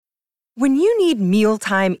When you need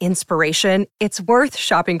mealtime inspiration, it's worth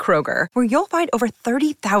shopping Kroger, where you'll find over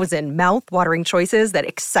 30,000 mouth-watering choices that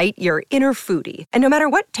excite your inner foodie. And no matter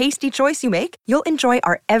what tasty choice you make, you'll enjoy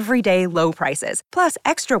our everyday low prices, plus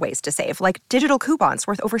extra ways to save, like digital coupons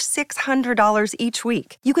worth over $600 each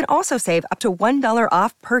week. You can also save up to $1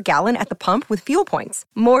 off per gallon at the pump with fuel points.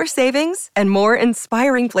 More savings and more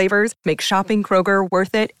inspiring flavors make shopping Kroger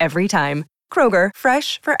worth it every time. Kroger,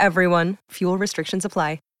 fresh for everyone. Fuel restrictions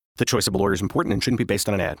apply. The choice of a lawyer is important and shouldn't be based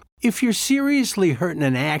on an ad. If you're seriously hurt in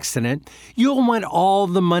an accident, you'll want all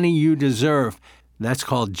the money you deserve. That's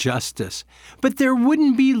called justice. But there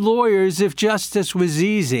wouldn't be lawyers if justice was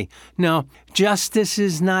easy. No, justice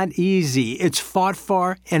is not easy. It's fought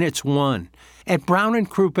for and it's won. At Brown &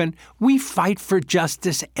 Crouppen, we fight for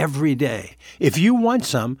justice every day. If you want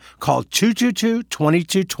some, call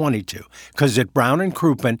 222-2222. Because at Brown &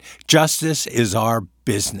 Crouppen, justice is our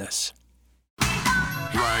business.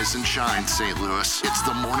 Rise and shine, St. Louis. It's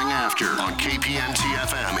the morning after on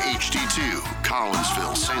KPN-TFM HD2,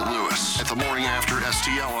 Collinsville, St. Louis. At the morning after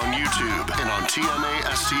STL on YouTube and on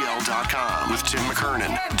TMASTL.com with Tim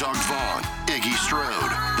McKernan, Doug Vaughn, Iggy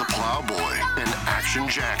Strode, The Plowboy, and Action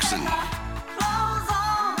Jackson.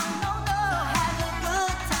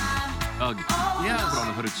 Yeah, put on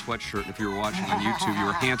a hooded sweatshirt. If you were watching on YouTube, you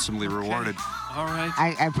were handsomely rewarded. All right.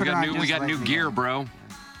 I put it on. We got new gear, bro.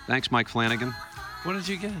 Thanks, Mike Flanagan. What did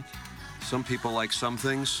you get? Some people like some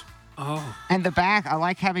things. Oh. And the back, I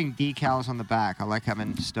like having decals on the back. I like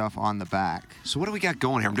having stuff on the back. So what do we got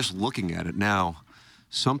going here? I'm just looking at it now.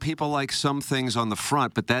 Some people like some things on the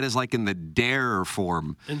front, but that is like in the dare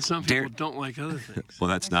form. And some people don't like other things.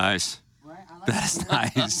 Well, that's nice. That's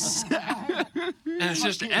nice. And it's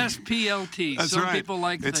just SPLT. That's Some right. people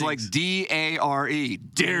like it's things. like DARE.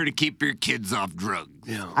 Dare to keep your kids off drugs.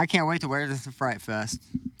 Yeah. I can't wait to wear this to Fright Fest.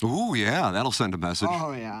 Ooh, yeah. That'll send a message.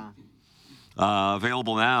 Oh, yeah.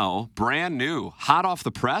 Available now. Brand new. Hot off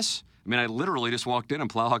the press. I mean, I literally just walked in and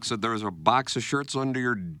Plowhawk said there was a box of shirts under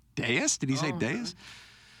your dais. Did he say dais?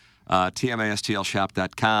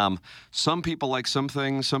 TMASTLshop.com. Some people like some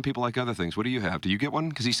things, some people like other things. What do you have? Do you get one?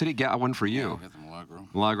 Because he said he got one for you. Yeah, I got the Milagro.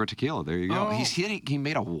 Milagro tequila. There you go. Oh. He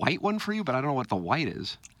made a white one for you, but I don't know what the white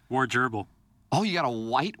is. War gerbil. Oh, you got a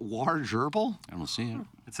white war gerbil? I don't see it.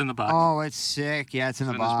 It's in the box. Oh, it's sick. Yeah, it's in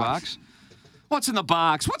the This box. box? What's in the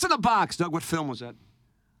box? What's in the box? Doug, what film was that?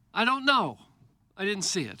 I don't know. I didn't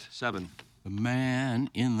see it. 7. The man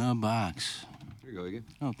in the box. There you go, Iggy.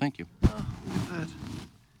 Oh, thank you. Look at that.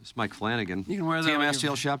 This is Mike Flanagan. You can wear that on your-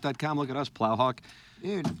 TMASTLshop.com. Look at us, Plowhawk.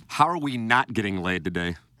 Dude. How are we not getting laid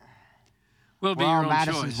today? Will be Well, your own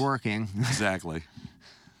Madison's choice. working. Exactly.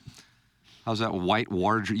 How's that white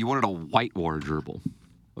war? You wanted a white war gerbil.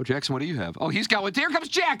 Oh, Jackson, what do you have? Oh, he's got one. Here comes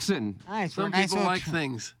Jackson. Nice. Some people like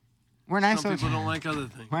things. We're nice. Some people don't like other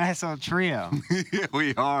things. We're a nice little trio. Yeah,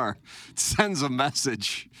 we are. It sends a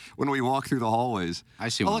message when we walk through the hallways. I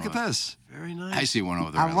see Oh, one look at over- this. Very nice. I see one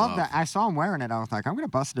over there. I love that. I saw him wearing it. I was like, I'm going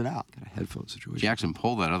to bust it out. Got a headphone situation. Jackson,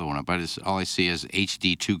 pull that other one up. All I see is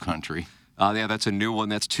HD2 country. Yeah, that's a new one.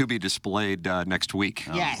 That's to be displayed next week.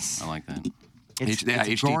 Yes. I like that. It's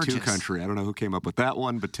HD2 gorgeous. country. I don't know who came up with that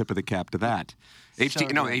one, but tip of the cap to that. So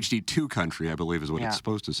HD2 country, I believe, is what it's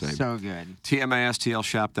supposed to say. So good.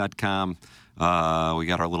 TMASTLshop.com. We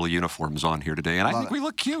got our little uniforms on here today, and I think we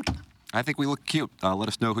look cute. Let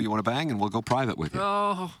us know who you want to bang, and we'll go private with you.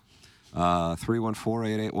 Oh.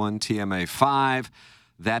 314-881-TMA5.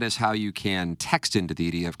 That is how you can text into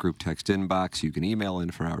the EDF group text inbox. You can email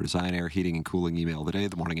in for our design, air, heating, and cooling email of the day,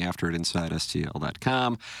 the morning after at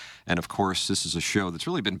InsideSTL.com. And, of course, this is a show that's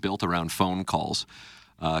really been built around phone calls,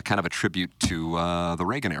 kind of a tribute to the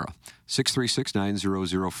Reagan era.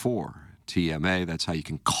 636-9004, TMA. That's how you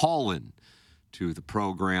can call in to the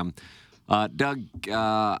program. Doug,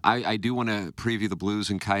 I do want to preview the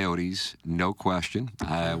Blues and Coyotes, no question.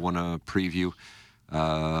 I want to preview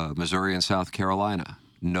Missouri and South Carolina,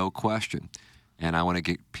 no question. And I want to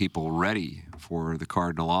get people ready for the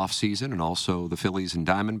Cardinal offseason and also the Phillies and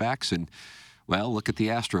Diamondbacks. And, well, look at the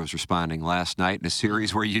Astros responding last night in a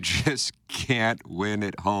series where you just can't win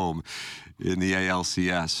at home in the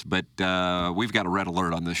ALCS. But we've got a red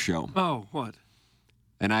alert on this show. Oh, what?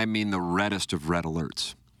 And I mean the reddest of red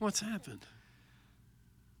alerts. What's happened?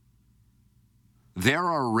 There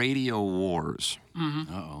are radio wars.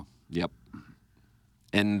 Mm-hmm. Uh-oh. Yep.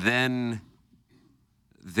 And then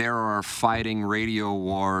there are fighting radio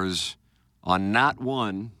wars on not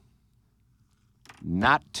one,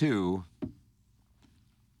 not two,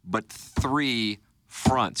 but 3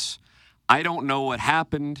 fronts. I don't know what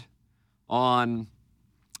happened on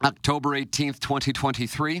October 18th,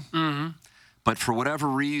 2023, but for whatever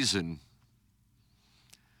reason,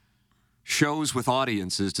 shows with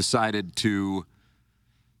audiences decided to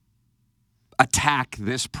attack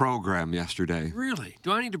this program yesterday. Really?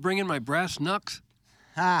 Do I need to bring in my brass knucks?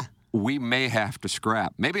 We may have to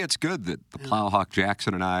scrap. Maybe it's good that the Plowhawk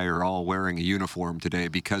Jackson and I are all wearing a uniform today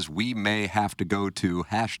because we may have to go to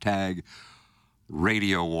hashtag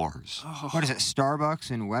Radio Wars. What is it, Starbucks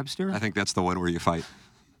in Webster? I think that's the one where you fight.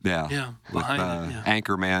 Yeah. Yeah, With behind it,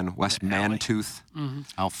 Anchorman, Wes Mantooth.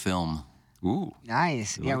 I'll film. Ooh.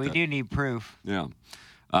 Nice. Yeah, we do need proof. Yeah.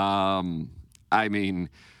 I mean,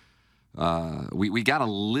 we got a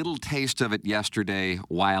little taste of it yesterday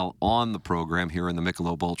while on the program here in the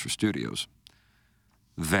Michelob Ultra Studios.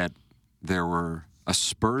 That there were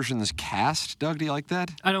aspersions cast. Doug, do you like that?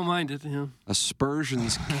 I don't mind it. Yeah.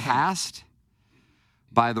 Aspersions cast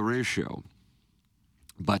by the Riz Show.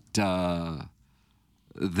 But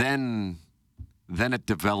then it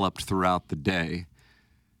developed throughout the day.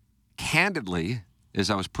 Candidly, as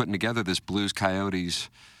I was putting together this Blues Coyotes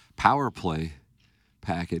power play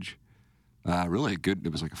package, really good.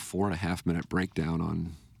 It was like a 4.5 minute breakdown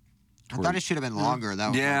on. I thought it should have been longer. That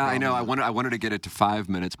was Yeah, I know. I wanted to get it to 5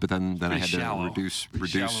 minutes, but then I had shallow. to reduce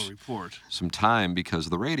Shallow report. some time because of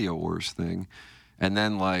the Radio Wars thing. And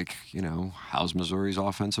then, how's Missouri's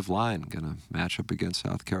offensive line going to match up against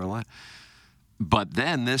South Carolina? But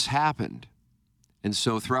then this happened. And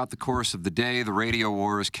so throughout the course of the day, the Radio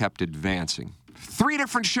Wars kept advancing. 3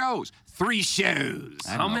 different shows. 3 shows.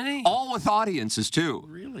 How many? All with audiences, too.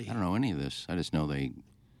 Really? I don't know any of this. I just know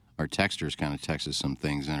our texters kind of texted some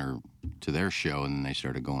things to their show, and then they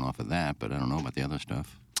started going off of that, but I don't know about the other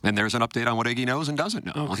stuff. And there's an update on what Iggy knows and doesn't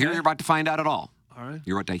know. Well, Okay. here you're about to find out it all. All right.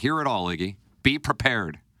 You're about to hear it all, Iggy. Be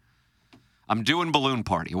prepared. I'm doing Balloon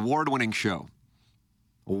Party, award-winning show.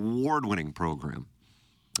 Award-winning program.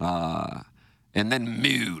 And then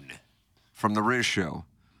Moon from the Riz Show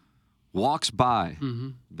walks by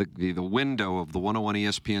the window of the 101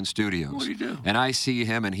 ESPN studios. What do you do? And I see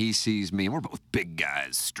him and he sees me. And we're both big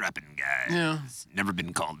guys, strapping guys. Yeah. Never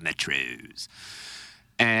been called Metros.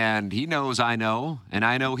 And he knows I know, and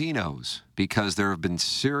I know he knows, because there have been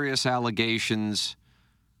serious allegations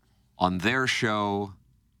on their show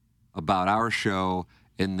about our show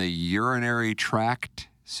in the urinary tract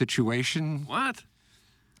situation What?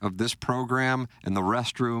 of this program and the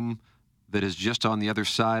restroom that is just on the other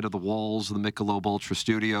side of the walls of the Michelob Ultra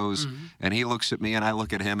Studios. And he looks at me and I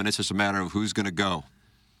look at him, and it's just a matter of who's going to go.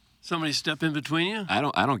 Somebody step in between you? I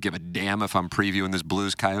don't give a damn if I'm previewing this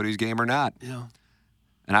Blues Coyotes game or not. Yeah.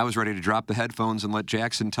 And I was ready to drop the headphones and let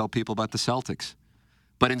Jackson tell people about the Celtics.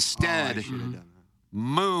 But instead,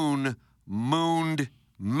 Mooned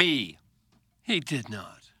me. He did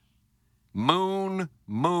not. Mooned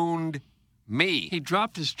me. He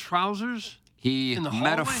dropped his trousers? He in the hallway?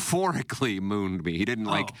 metaphorically mooned me. He didn't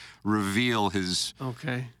reveal his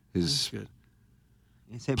Okay. his Good.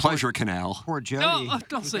 You say pleasure canal. Poor Jody. No,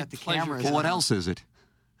 don't He say got the pleasure cameras Well, what on. else is it?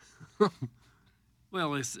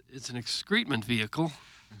 Well, it's an excrement vehicle.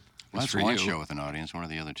 Well, that's for one you. show with an audience. What are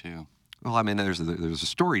the other two? Well, I mean, there's a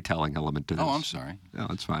storytelling element to this. Oh, I'm sorry. No,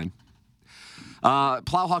 it's fine.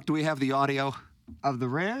 Plowhawk, do we have the audio? Of the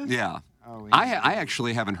Riz? Yeah. Oh, I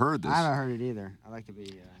actually haven't heard this. I haven't heard it either. I like to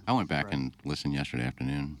be. I went back and listened yesterday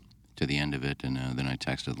afternoon to the end of it, and then I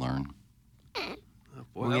texted Learn. Oh,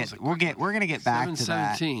 boy, We're gonna get back to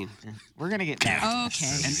that. 7:17. We're gonna get back. Okay.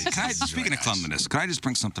 And speaking of cleanliness, can I just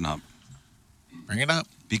bring something up? Bring it up.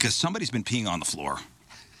 Because somebody's been peeing on the floor.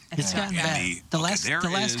 It's gotten And bad. The last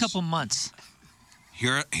is- couple months.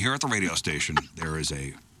 Here at the radio station, there is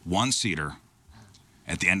a one-seater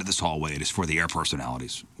at the end of this hallway. It is for the air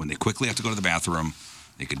personalities. When they quickly have to go to the bathroom,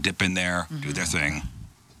 they could dip in there, do their thing,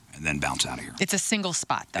 and then bounce out of here. It's a single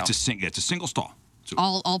spot, though. It's a single stall. So,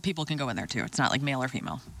 all people can go in there, too. It's not like male or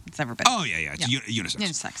female. It's everybody. oh, yeah. It's unisex.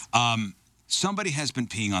 Unisex. Somebody has been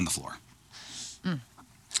peeing on the floor.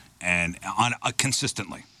 And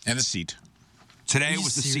consistently. And the seat. Today Are you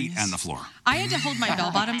was the serious? seat and the floor. I had to hold my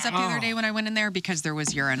bell bottoms up the other day when I went in there because there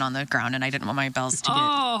was urine on the ground, and I didn't want my bells to get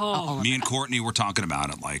all of Me and Courtney were talking about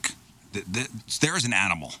it. Like, there is an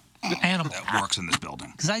animal that works in this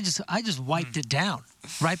building. Because I just wiped it down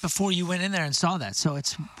right before you went in there and saw that. So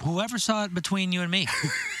it's whoever saw it between you and me.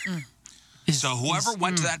 So whoever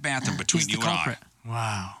went to that bathroom between is the you and I. culprit.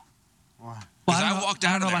 Wow. Wow. Well, I walked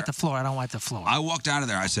out I of don't know there. about the floor. I don't wipe the floor. I walked out of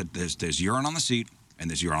there. I said, there's urine on the seat and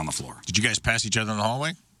there's urine on the floor. Did you guys pass each other in the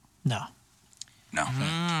hallway? No. No.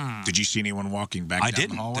 Did you see anyone walking back I down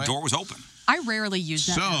didn't. the hallway? The door was open. I rarely use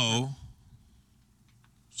that. So,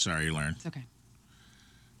 sorry, Learn. It's okay.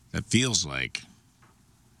 That feels like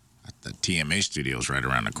the TMA studio's right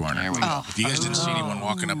around the corner. There we go. If you guys didn't see anyone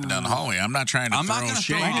walking up and down the hallway, I'm not trying to I'm not throw going to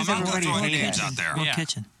shade. throw, I'm not gonna everybody throw hate names it? out there. Yeah.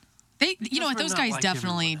 Kitchen. What? Those guys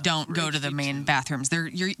definitely don't go to the main bathrooms.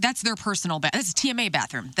 That's their personal bathroom. That's a TMA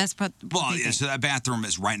bathroom. That's what. So that bathroom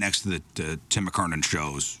is right next to the Tim McKernan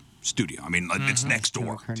show's studio. I mean, it's next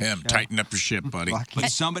door. Tim, tighten up your shit, buddy. But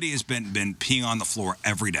somebody has been peeing on the floor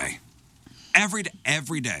every day. Every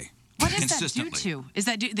day. What does consistently. that do to? Is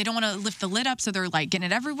that they don't want to lift the lid up, so they're like getting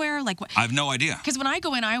it everywhere? Like what? I have no idea. Because when I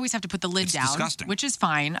go in, I always have to put the lid down, disgusting. which is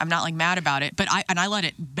fine. I'm not like mad about it, but I let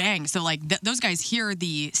it bang. So like those guys hear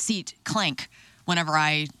the seat clank whenever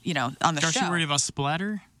I on the show. Aren't you worried about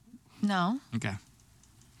splatter? No. Okay.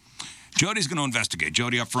 Jody's going to investigate.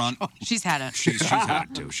 Jody up front. She's had it. She's had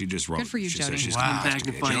it too. She just wrote. Good for you, she Jody. Said she's Wow. going to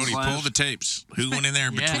investigate. Jody, pull the tapes. Who went in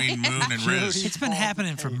there between Moon and Riz? It's been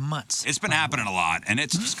happening for months. It's been happening a lot, and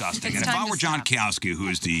it's disgusting. And if I were John Kowski, who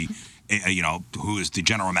is the, who is the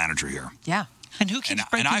general manager here, yeah, and who keeps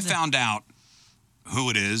breaking? And I found out who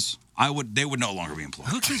it is, they would no longer be employed.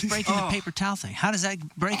 Who keeps breaking the paper towel thing? How does that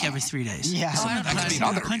break every 3 days? Yeah. Someone That could be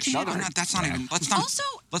punching another. you? That's not even. Let's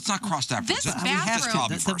not cross that bridge. This Let's bathroom-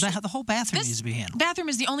 problem first. The whole bathroom needs to be handled. Bathroom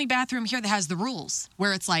is the only bathroom here that has the rules,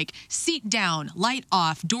 where it's like seat down, light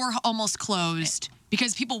off, door almost closed,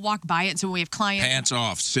 because people walk by it. So when we have clients, Pants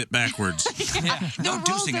off, sit backwards. No rules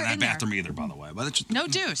deucing in are that in there. bathroom either, by the way. But it's no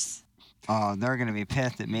deuce. Oh, they're going to be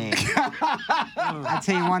pissed at me. I'll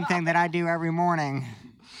tell you one thing that I do every morning.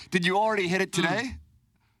 Did you already hit it today?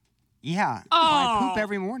 Yeah. Oh. I poop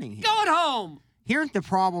every morning. Here. Go at home. Here's the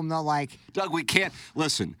problem, though. Like, Doug, we can't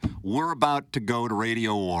listen. We're about to go to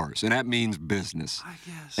Radio Wars, and that means business. I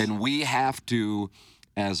guess. And we have to,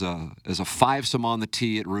 as a fivesome on the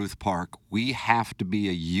tee at Ruth Park, we have to be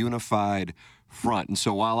a unified front. And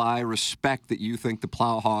so while I respect that you think the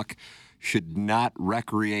Plowhawk should not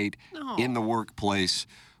recreate in the workplace,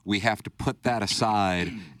 we have to put that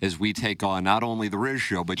aside as we take on not only the Riz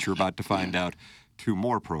Show, but you're about to find out 2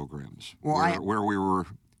 more programs where we were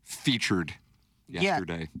featured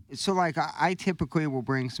yesterday. Yeah. So, like, I typically will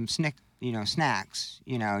bring some snacks,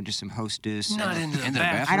 just some Hostess. Not into the I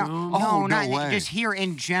bathroom. don't. No way. Just here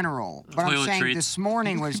in general. But I'm saying this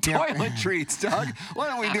morning was different. Toilet treats, Doug. Why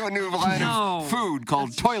don't we do a new line of food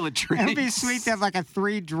called toilet treats? It'd be sweet to have like a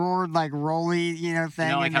 3-drawer like rolly, thing.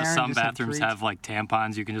 Like in how there some and just bathrooms have like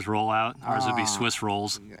tampons you can just roll out. Ours would be Swiss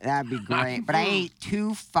rolls. That'd be great. But I ate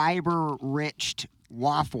 2 fiber-rich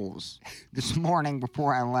waffles this morning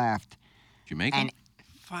before I left. Did you make them?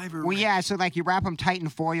 Well, yeah, so like you wrap them tight in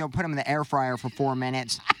foil, put them in the air fryer for 4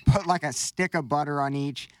 minutes, put like a stick of butter on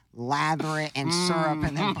each, lather it in syrup,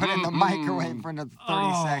 and then put it in the microwave for another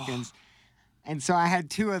 30 seconds. And so I had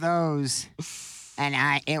 2 of those,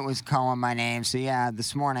 and it was calling my name. So yeah,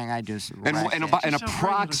 this morning I just and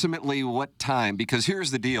approximately what time? Because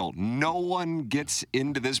here's the deal: no one gets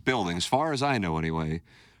into this building, as far as I know, anyway,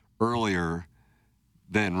 earlier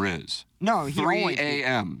than Riz. No, he 3 always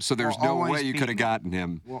a.m. So there's no way you could have gotten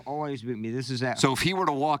him. Will always beat me. This is that. So if he were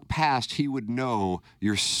to walk past, he would know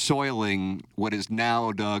you're soiling what is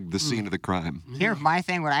now, Doug, the scene of the crime. Here's my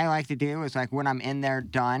thing. What I like to do is like when I'm in there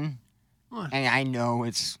done, and I know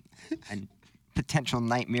it's a potential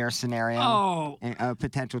nightmare scenario, and a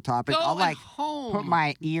potential topic, I'll like put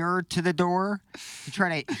my ear to the door to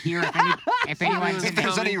try to hear if anyone's if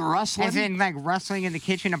there's any rustling. As in like rustling in the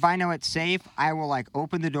kitchen. If I know it's safe, I will like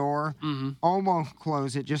open the door, almost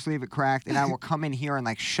close it, just leave it cracked, and I will come in here and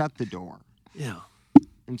like shut the door. Yeah.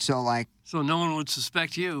 And so like. So no one would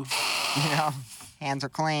suspect you. Hands are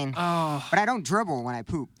clean. Oh. But I don't dribble when I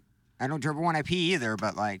poop. I don't dribble when I pee either.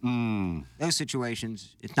 But like those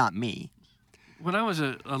situations, it's not me. When I was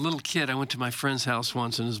a little kid, I went to my friend's house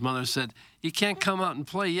once, and his mother said, "You can't come out and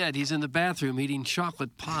play yet. He's in the bathroom eating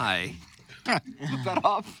chocolate pie." Flip that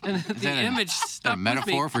off. And the image stuck a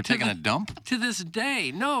metaphor with me for taking a dump? To this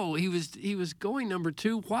day. No, he was going number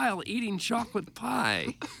 2 while eating chocolate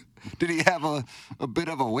pie. Did he have a bit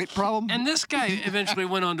of a weight problem? And this guy eventually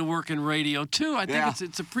went on to work in radio, too. I think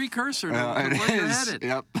it's a precursor to where you're headed.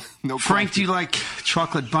 Yep. No Frank, do you like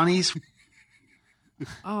chocolate bunnies?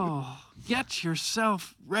 Oh, get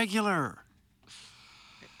yourself regular.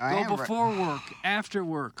 I Go before work, after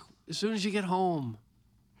work, as soon as you get home,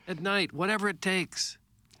 at night, whatever it takes.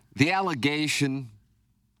 The allegation,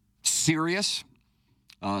 serious.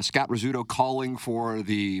 Scott Rizzuto calling for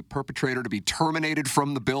the perpetrator to be terminated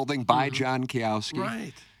from the building by John Kowski.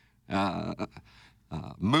 Right.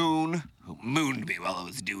 Moon to be while I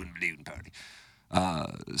was doing balloon party.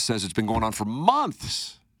 Says it's been going on for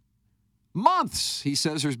months. Months. He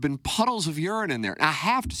says there's been puddles of urine in there. I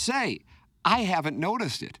have to say, I haven't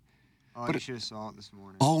noticed it. Oh, you should have saw it this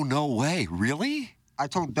morning. Oh, no way. Really? I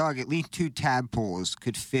told Doug at least 2 tadpoles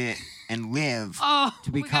could fit and live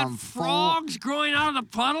to become frogs growing out of the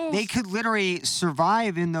puddles? They could literally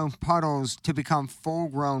survive in those puddles to become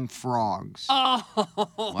full-grown frogs. Oh.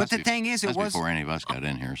 Well, But the thing is, it that's was before any of us got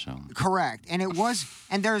in here, so. correct, and it was,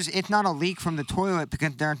 and it's not a leak from the toilet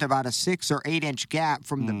because there's about a 6 or 8 inch gap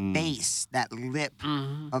from the base, that lip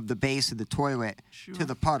of the base of the toilet to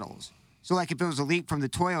the puddles. So, like, if it was a leak from the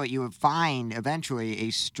toilet, you would find eventually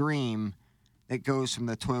a stream that goes from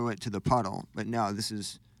the toilet to the puddle. But no, this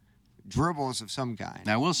is dribbles of some kind.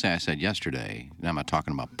 Now, I will say, I said yesterday, and I'm not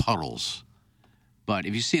talking about puddles, but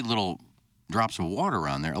if you see little drops of water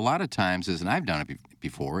around there, a lot of times, and I've done it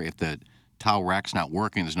before, if the towel rack's not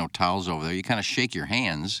working, there's no towels over there, you kind of shake your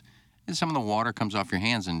hands, and some of the water comes off your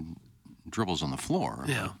hands and dribbles on the floor.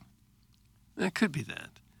 Yeah. It could be that.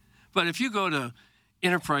 But if you go to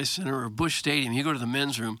Enterprise Center or Busch Stadium, you go to the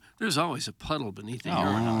men's room, there's always a puddle beneath the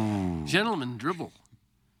urinal. Gentlemen dribble.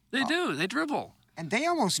 They do. They dribble. And they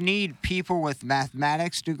almost need people with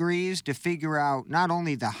mathematics degrees to figure out not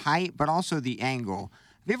only the height, but also the angle.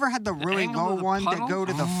 Have you ever had the really low one that go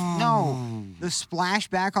to the... No, the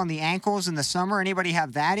splashback on the ankles in the summer? Anybody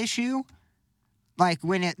have that issue? Like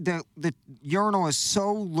when the urinal is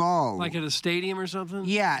so low. Like at a stadium or something?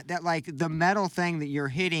 Yeah, that like the metal thing that you're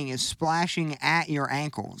hitting is splashing at your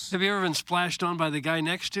ankles. Have you ever been splashed on by the guy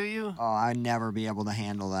next to you? Oh, I'd never be able to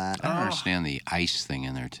handle that. I don't understand the ice thing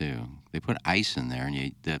in there, too. They put ice in there,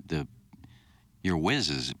 and your whiz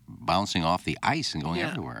is bouncing off the ice and going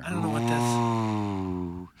everywhere. I don't know what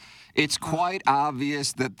that's... It's quite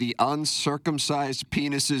obvious that the uncircumcised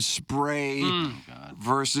penises spray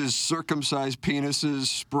versus circumcised penises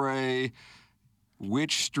spray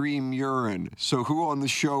which stream urine. So who on the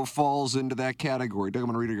show falls into that category? Doug,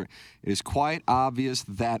 I'm going to read it again. It is quite obvious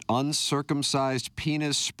that uncircumcised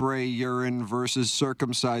penis spray urine versus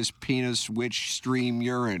circumcised penis which stream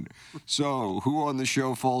urine. So who on the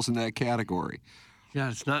show falls in that category? Yeah,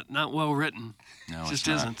 it's not well written. No, it just it's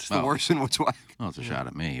not. isn't. It's the worst in what's whack. Well, it's a shot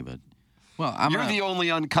at me, but You're the only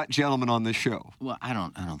uncut gentleman on this show. Well, I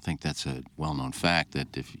don't think that's a well-known fact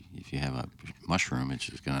that if you have a mushroom, it's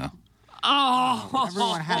just gonna.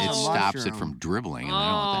 Everyone has It a stops mushroom. it from dribbling, and I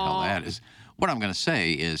don't know what the hell that is. What I'm gonna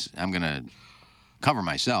say is I'm gonna cover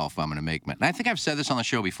myself. I'm gonna make. And I think I've said this on the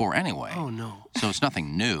show before, anyway. Oh no! So it's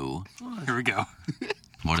nothing new. Here we go.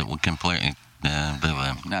 What can play?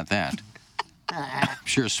 Not that. I'm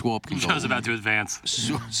sure Swope can go. Show's about to advance.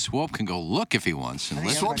 Swope can go look if he wants. And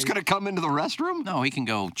Swope's going to come into the restroom? No, he can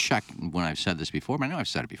go check when I've said this before. But I know I've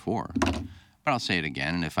said it before. But I'll say it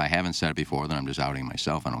again. And if I haven't said it before, then I'm just outing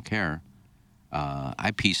myself. I don't care.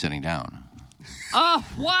 I pee sitting down.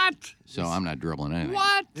 What? So I'm not dribbling anything.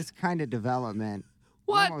 What? This kind of development.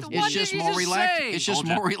 What? Almost- It's just more relaxing. It's just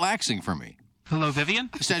Hold more relaxing for me. Hello, Vivian?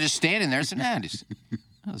 Instead of just standing there, just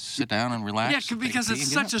sit down and relax. Yeah, because take a pee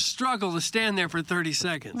it's and get such a struggle to stand there for 30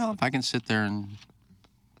 seconds. Well, if I can sit there and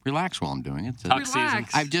relax while I'm doing it. Tuck season.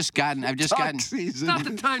 I've just gotten. Season. It's not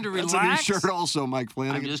the time to That's a new relax. shirt also, Mike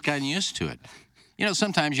Flanagan. I've just gotten used to it. You know,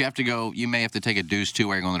 sometimes you have to go. You may have to take a deuce too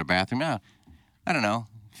while you're going to the bathroom. Now, I don't know.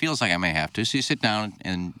 Feels like I may have to. So you sit down,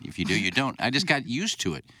 and if you do, you don't. I just got used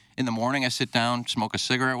to it. In the morning, I sit down, smoke a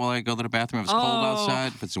cigarette while I go to the bathroom. If it's cold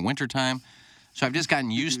outside, if it's the winter time. So I've just gotten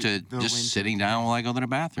used to just sitting down while I go to the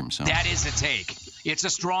bathroom. So that is a take. It's a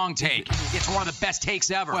strong take. It's one of the best takes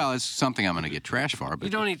ever. Well, it's something I'm going to get trash for. But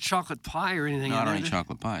You don't eat chocolate pie or anything. no, I don't either. eat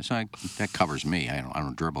chocolate pie. So that covers me. I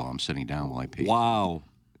don't dribble. I'm sitting down while I pee. Wow.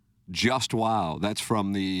 Just wow. That's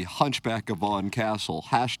from the Hunchback of Vaughan Castle.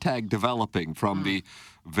 Hashtag developing from the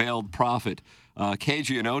Veiled Prophet.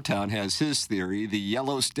 KG in O-Town has his theory. The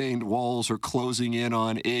yellow-stained walls are closing in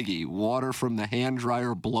on Iggy. Water from the hand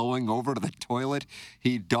dryer blowing over to the toilet.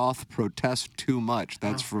 He doth protest too much.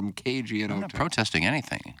 That's from KG in I'm O-Town. not protesting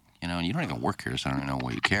anything. You know, and you don't even work here, so I don't know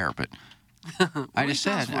why you care. But I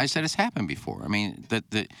said it's happened before. I mean,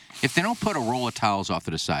 if they don't put a roll of towels off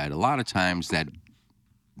to the side, a lot of times that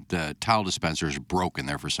the towel dispenser is broken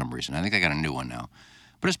there for some reason. I think they got a new one now,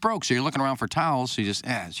 but it's broke. So you're looking around for towels. So you just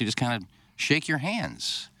kind of shake your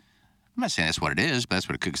hands. I'm not saying that's what it is, but that's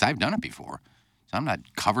what it could. Because I've done it before. So I'm not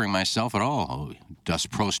covering myself at all. Oh, does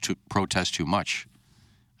protest too much?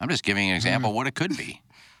 I'm just giving an example of what it could be.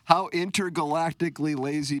 How intergalactically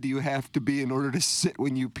lazy do you have to be in order to sit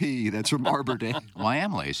when you pee? That's from Arbor Day. Well, I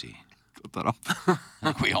am lazy. Cut that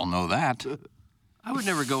off. We all know that. I would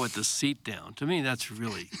never go with the seat down. To me, that's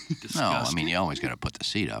really disgusting. No, I mean, you always got to put the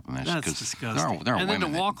seat up. I mean, That's disgusting. There are and then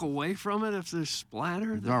women to walk away from it if there's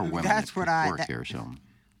splatter. There are women That's that what I- work that- here, so.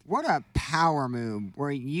 What a power move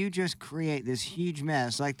where you just create this huge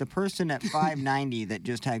mess. Like the person at 590 that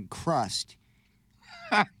just had crust.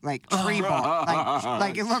 like tree bark.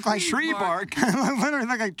 Like it looked like tree bark. Literally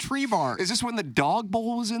looked like tree bark. Is this when the dog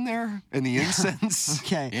bowl was in there and the incense?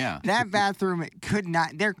 Okay. Yeah. That bathroom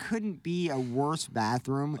there couldn't be a worse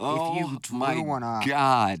bathroom if you drew one up.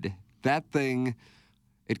 God. That thing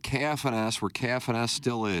at KFNS, where KFNS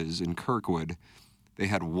still is in Kirkwood, they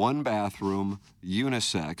had one bathroom,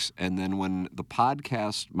 unisex, and then when my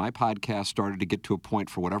podcast started to get to a point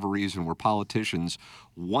for whatever reason where politicians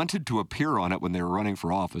wanted to appear on it when they were running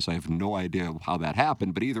for office, I have no idea how that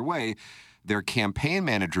happened, but either way, their campaign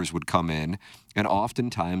managers would come in, and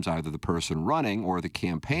oftentimes either the person running or the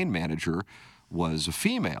campaign manager was a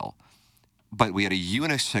female. But we had a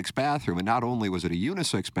unisex bathroom, and not only was it a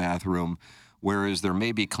unisex bathroom, whereas there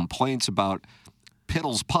may be complaints about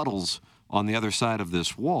puddles on the other side of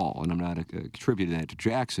this wall, and I'm not attributing that to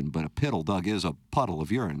Jackson, but a piddle, Doug, is a puddle of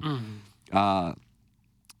urine. The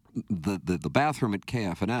bathroom at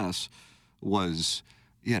KFNS was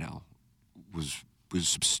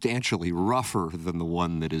substantially rougher than the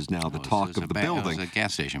one that is now the talk of the building. It was a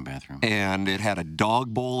gas station bathroom. And it had a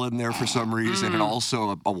dog bowl in there for some reason, and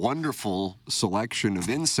also a wonderful selection of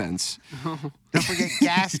incense. Don't forget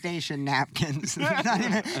gas station napkins.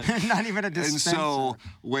 not even a dispenser. And so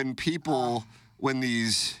when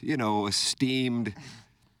these, esteemed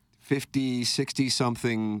 50,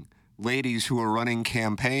 60-something ladies who are running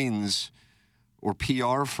campaigns or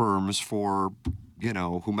PR firms for,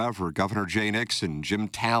 whomever, Governor Jay Nixon, Jim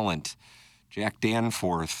Talent, Jack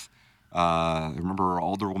Danforth, I remember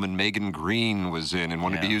Alderwoman Megan Green was in and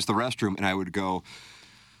wanted to use the restroom, and I would go,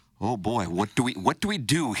 oh boy, what do we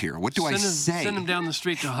do here? What do I say? Send him down the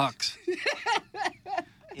street to Huck's.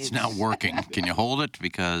 It's not working. Can you hold it?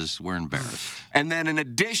 Because we're embarrassed. And then in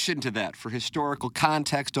addition to that, for historical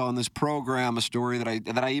context on this program, a story that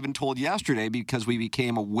I even told yesterday because we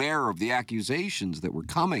became aware of the accusations that were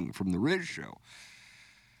coming from the Riz Show.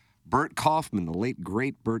 Bert Kaufman, the late,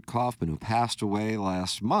 great Bert Kaufman, who passed away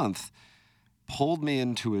last month, pulled me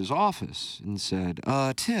into his office and said,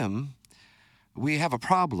 Tim, we have a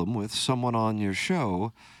problem with someone on your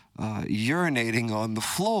show urinating on the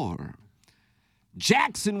floor.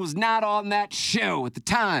 Jackson was not on that show at the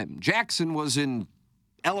time. Jackson was in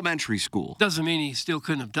elementary school. Doesn't mean he still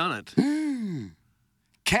couldn't have done it.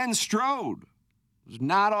 Ken Strode was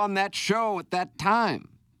not on that show at that time.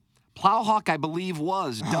 Plowhawk, I believe,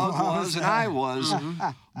 was. Doug was, and I was.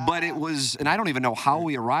 But it was, and I don't even know how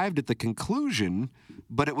we arrived at the conclusion,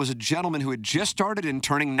 but it was a gentleman who had just started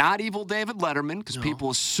interning, not evil David Letterman, because people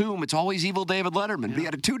assume it's always evil David Letterman. He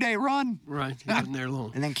had a 2-day run. Right, he wasn't there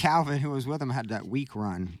long. And then Calvin, who was with him, had that week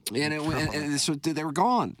run. And so they were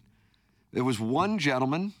gone. There was one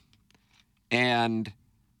gentleman, and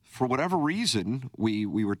for whatever reason, we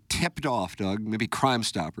were tipped off, Doug, maybe Crime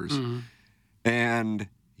Stoppers, and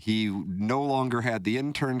he no longer had the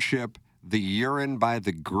internship. The urine by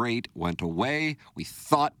the grate went away. We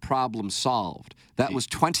thought problem solved. That was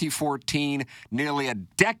 2014. Nearly a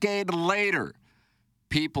decade later,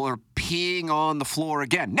 people are peeing on the floor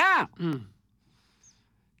again. Now,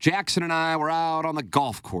 Jackson and I were out on the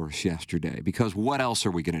golf course yesterday because what else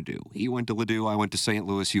are we going to do? He went to Ladue, I went to St.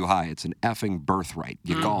 Louis U High. It's an effing birthright.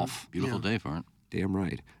 You golf. Beautiful day for it. Damn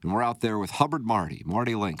right. And we're out there with Hubbard Marty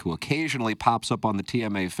Link, who occasionally pops up on the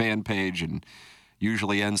TMA fan page and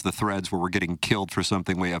usually ends the threads where we're getting killed for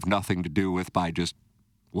something we have nothing to do with by just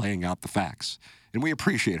laying out the facts. And we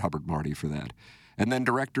appreciate Hubbard Marty for that. And then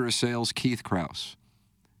Director of Sales, Keith Krause.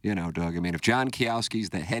 Doug, I mean, if John Kiowski's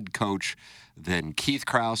the head coach, then Keith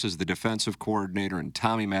Krause is the defensive coordinator and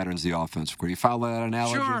Tommy Mattern's the offensive coordinator. You follow that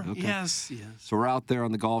analogy? Sure, Okay. yes. So we're out there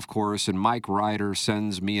on the golf course, and Mike Ryder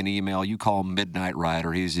sends me an email. You call him Midnight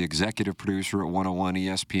Ryder. He's the executive producer at 101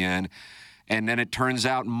 ESPN. And then it turns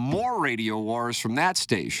out more radio wars from that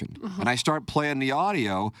station. And I start playing the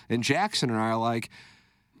audio, and Jackson and I are like,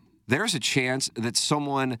 there's a chance that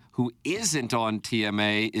someone who isn't on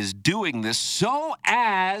TMA is doing this so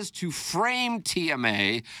as to frame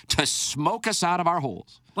TMA to smoke us out of our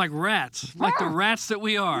holes. Like rats. Like the rats that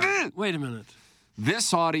we are. Wait a minute.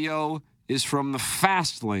 This audio is from the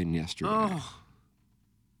fast lane yesterday. Oh.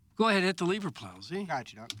 Go ahead, hit the lever plow, see?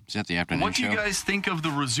 Got you, Doug. Is that the afternoon What do show? you guys think of the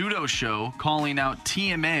Rizzuto show calling out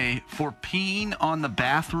TMA for peeing on the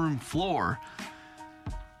bathroom floor?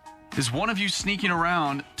 Is one of you sneaking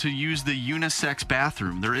around to use the unisex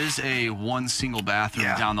bathroom? There is one single bathroom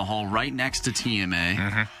down the hall right next to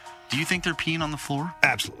TMA. Do you think they're peeing on the floor?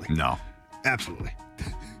 Absolutely. No. Absolutely.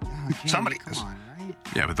 Oh, James, Somebody come is. on, right?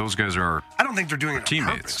 Yeah, but those guys are I don't think they're doing it on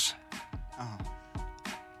teammates. purpose.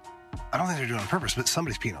 I don't think they're doing it on purpose, but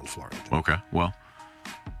somebody's peeing on the floor. Right there. Okay, well,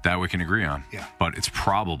 That we can agree on. Yeah. But it's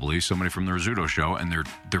probably somebody from the Rizzuto show, and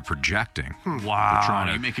they're projecting. Wow. They're trying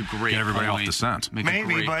to you make a great get everybody point. off the scent. Make a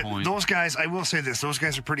Maybe, great but point. those guys, I will say this, those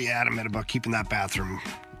guys are pretty adamant about keeping that bathroom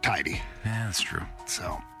tidy. Yeah, that's true.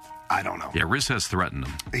 So, I don't know. Yeah, Riz has threatened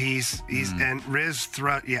them. He's and Riz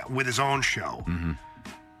with his own show. Mm-hmm.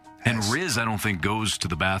 And Riz, I don't think, goes to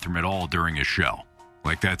the bathroom at all during his show.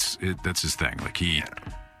 Like, that's his thing. Like, he...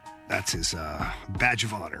 That's his badge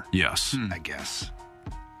of honor. Yes. I guess.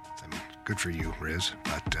 I mean, good for you, Riz.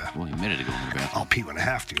 But well, he admitted to going to the bathroom. I'll pee when I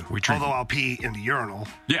have to. Although I'll pee in the urinal.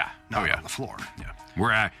 Yeah. Not on the floor.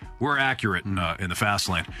 Yeah. We're accurate in the fast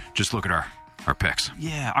lane. Just look at our picks.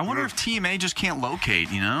 Yeah, I wonder if TMA just can't locate,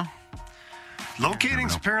 you know?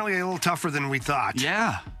 Locating's apparently a little tougher than we thought.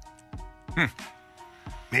 Yeah.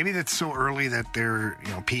 Maybe that's so early that they're,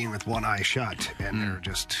 peeing with one eye shut and they're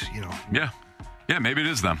just, Yeah. Yeah, maybe it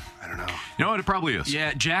is them. I don't know. You know what? It probably is.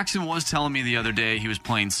 Yeah, Jackson was telling me the other day he was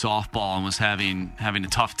playing softball and was having a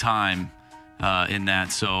tough time in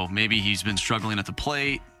that. So maybe he's been struggling at the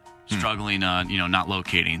plate, struggling, not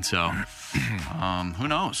locating. So who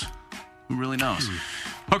knows? Who really knows?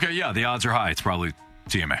 Okay, yeah, the odds are high. It's probably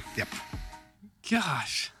TMA. Yep.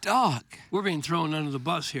 Gosh. Doc. We're being thrown under the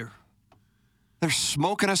bus here. They're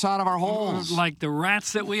smoking us out of our holes. Like the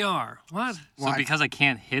rats that we are. What? So because I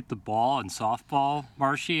can't hit the ball in softball,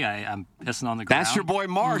 Marshy, I'm pissing on the ground. That's your boy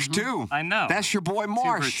Marsh, too. I know. That's your boy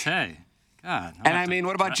Marsh. God. And I mean,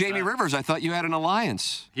 what about Jamie Rivers? I thought you had an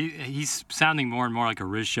alliance. He's sounding more and more like a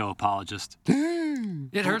Riz Show apologist.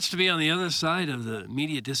 It hurts to be on the other side of the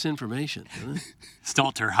media disinformation. Doesn't it?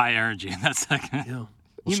 Stalter, high energy. That's like. Yeah.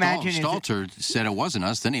 Well, Stalter said it wasn't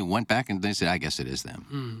us. Then he went back and they said, I guess it is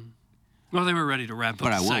them. Well, they were ready to wrap up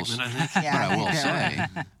the segment, I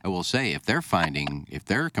think. But I will say, if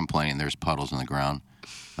they're complaining there's puddles in the ground,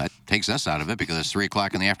 that takes us out of it because it's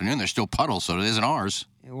 3:00 in the afternoon. There's still puddles, so it isn't ours.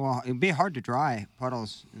 Well, it'd be hard to dry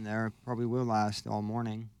puddles in there. Probably will last all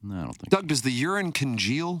morning. No, I don't think. Doug, does the urine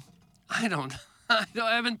congeal? I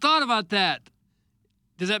haven't thought about that.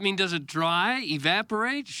 Does that mean, does it dry,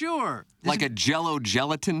 evaporate? Sure. Like a Jell-O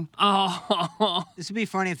gelatin? Oh. This would be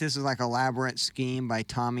funny if this was like an elaborate scheme by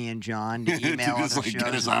Tommy and John to email just other like, shows.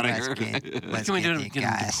 get us out of here. Let's Can we get do the it? Get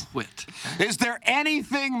guys. them to quit. Is there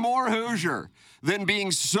anything more Hoosier than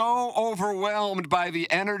being so overwhelmed by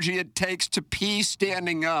the energy it takes to pee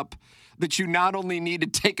standing up that you not only need to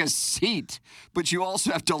take a seat, but you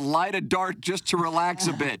also have to light a dart just to relax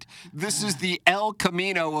a bit? This is the El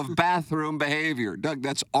Camino of bathroom behavior. Doug,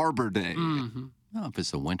 that's Arbor Day. Mm-hmm. No, if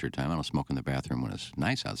it's the wintertime, I don't smoke in the bathroom when it's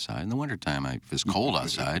nice outside. In the wintertime, if it's cold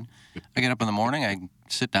outside, I get up in the morning, I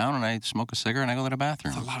sit down, and I smoke a cigarette, and I go to the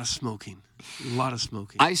bathroom. That's a lot of smoking. A lot of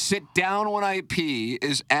smoking. I sit down when I pee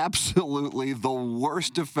is absolutely the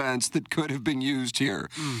worst defense that could have been used here.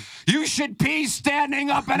 You should pee standing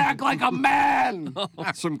up and act like a man.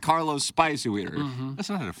 Some Carlos Spicy Weeder. Mm-hmm. That's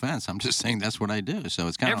not a defense. I'm just saying that's what I do. So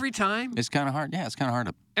it's kind of Every time? It's kind of hard. Yeah, it's kind of hard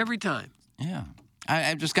to. Every time. Yeah.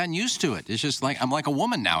 I've just gotten used to it. It's just like I'm like a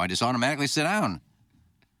woman now. I just automatically sit down.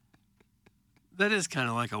 That is kind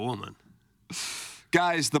of like a woman.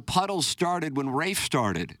 Guys, the puddles started when Rafe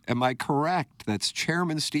started. Am I correct? That's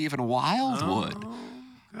Chairman Stephen Wildwood. Oh,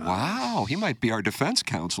 wow, he might be our defense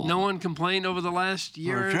counsel. No one complained over the last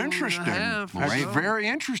year That's interesting. and a half. That's or so. very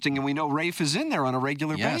interesting, and we know Rafe is in there on a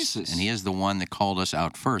regular Yes, basis. and he is the one that called us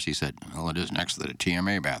out first. He said, well, it is next to the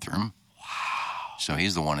TMA bathroom. Wow. So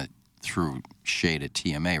he's the one that threw shade at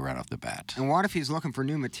TMA right off the bat. And what if he's looking for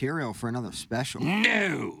new material for another special?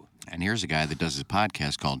 No. And here's a guy that does his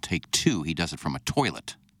podcast called Take Two. He does it from a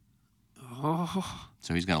toilet. Oh.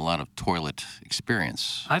 So he's got a lot of toilet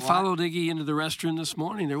experience. I followed Iggy into the restroom this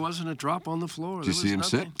morning. There wasn't a drop on the floor. Did you see him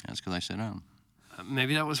sit? That's because I sit down.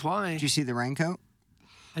 Maybe that was why. Did you see the raincoat?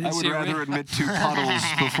 I would rather admit two puddles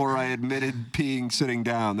before I admitted peeing sitting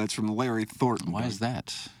down. That's from Larry Thornton. Why is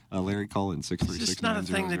that? Larry, call in 636-900-14. It's just not a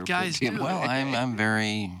thing that guys do. Well,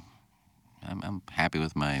 I'm happy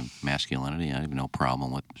with my masculinity. I have no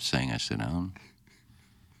problem with saying I sit down.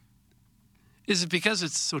 Is it because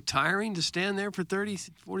it's so tiring to stand there for 30,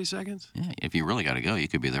 40 seconds? Yeah, if you really got to go, you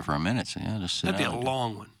could be there for a minute. So yeah, just sit That'd down. be a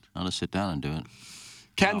long one. I'll just sit down and do it.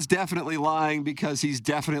 Ken's definitely lying because he's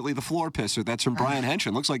definitely the floor pisser. That's from Brian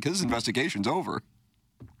Henson. Looks like his investigation's over.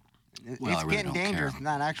 Well, I It's really getting don't dangerous. care.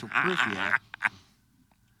 Not actual proof yet.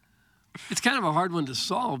 It's kind of a hard one to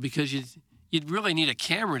solve because you'd really need a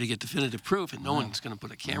camera to get definitive proof, and no one's going to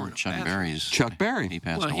put a camera in a Chuck bathroom. Berry's. Chuck Berry. He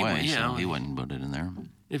passed Well, he away, would- yeah, so he well, wouldn't put it in there.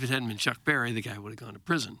 If it hadn't been Chuck Berry, the guy would have gone to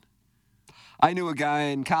prison. I knew a guy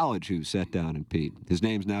in college who sat down and peed. His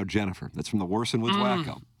name's now Jennifer. That's from the Worson Woods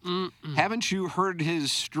Wacko. Haven't you heard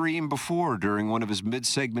his stream before during one of his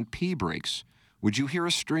mid-segment pee breaks Would you hear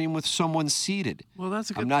a stream with someone seated? Well, that's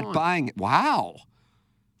a good I'm not point. buying it. Wow.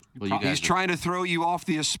 Well, you guys He's trying to throw you off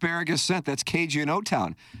the asparagus scent. That's KG and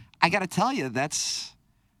O-Town. I got to tell you, that is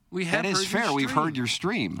heard fair. your We've stream. heard your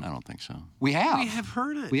stream. I don't think so. We have. We have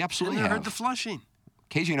heard it. We absolutely and I have. heard the flushing.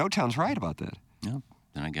 KG and O-Town's right about that. Yeah.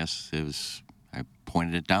 Then I guess I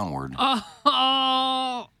pointed it downward.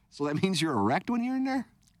 Oh. So that means you're erect when you're in there?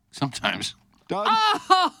 Sometimes. Doug?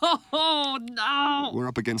 Oh, no. We're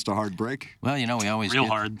up against a hard break. Well, we always Real get,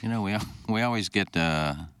 hard. We always get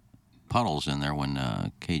puddles in there when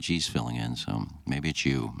KG's filling in, so maybe it's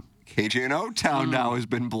you. KG and O-Town now has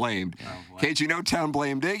been blamed. KG and O-Town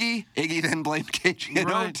blamed Iggy. Iggy then blamed KG and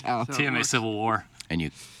O-Town. TMA Civil War. And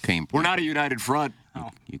you came. We're not a united front.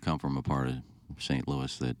 You come from a part of St.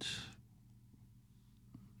 Louis that.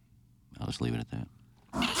 I'll just leave it at that.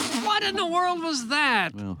 What in the world was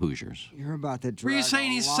that? Well, Hoosiers. You're about to. Were you drag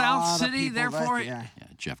saying a he's lot South of City, people therefore? back- Yeah. Yeah,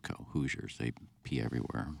 Jeffco, Hoosiers. They pee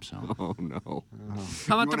everywhere. So. Oh no. How about You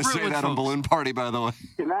the want to say Brentwood that on folks? Balloon Party, by the way?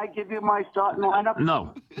 Can I give you my starting lineup?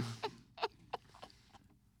 No.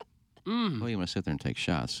 Well, you want to sit there and take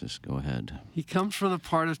shots? Just go ahead. He comes from the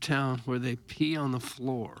part of town where they pee on the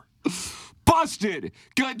floor. Busted!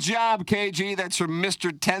 Good job, KG. That's from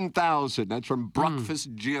Mr. 10,000. That's from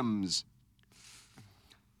Breakfast Gyms.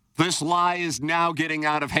 This lie is now getting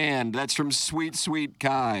out of hand. That's from Sweet Sweet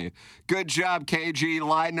Kai. Good job, KG.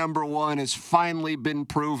 Lie number 1 has finally been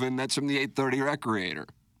proven. That's from the 830 Recreator.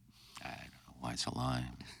 I don't know why it's a lie.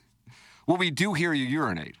 Well, we do hear you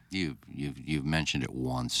urinate. You've mentioned it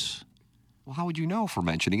once. Well, how would you know for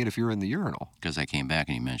mentioning it if you're in the urinal? Because I came back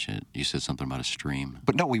and you mentioned it. You said something about a stream.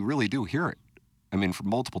 But no, we really do hear it. I mean, for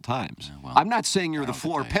multiple times. well, I'm not saying you're the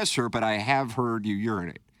floor pisser, but I have heard you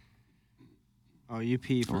urinate. Oh, you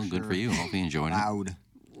pee for Well, sure. good for you. Hope you enjoyed it. Loud.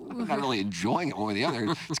 I'm not really enjoying it one or the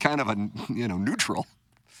other. It's kind of a, neutral.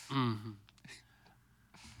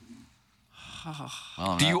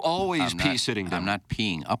 Well, Do you always I'm pee not- sitting down? I'm not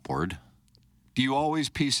peeing upward. Do you always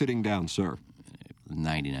pee sitting down, sir?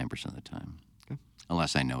 99% of the time. Okay.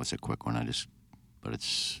 Unless I know it's a quick one. But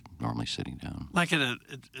it's normally sitting down. Like at a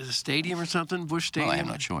stadium or something? Busch Stadium? Well, I have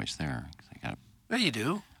no choice there. Yeah, you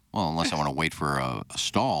do. Well, unless I want to wait for a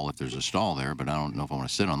stall, if there's a stall there, but I don't know if I want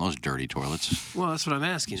to sit on those dirty toilets. Well, that's what I'm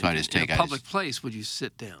asking. So I just in take- a I public place, would you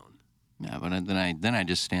sit down? Yeah, but then I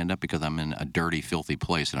just stand up because I'm in a dirty, filthy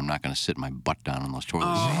place, and I'm not going to sit my butt down on those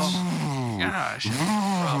toilet seats. Gosh.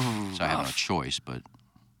 So I have no choice. But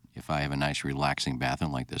if I have a nice, relaxing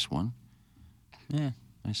bathroom like this one, yeah,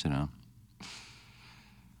 I sit down.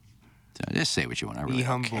 So just say what you want. I really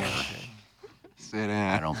don't care. Sit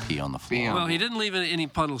down. I don't pee on the floor. Well, he didn't leave any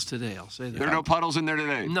puddles today, I'll say that. There are no puddles in there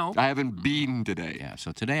today? No. I haven't been today. Yeah,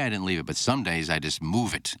 so today I didn't leave it, but some days I just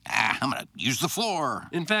move it. I'm going to use the floor.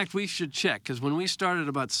 In fact, we should check, because when we started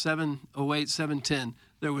about 7:08, 7:10,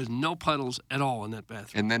 there was no puddles at all in that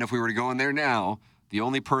bathroom. And then if we were to go in there now, the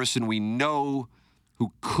only person we know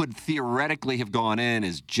who could theoretically have gone in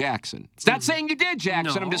is Jackson. It's not saying you did,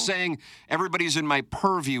 Jackson. No. I'm just saying everybody's in my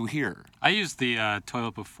purview here. I used the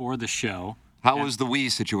toilet before the show. How was the wee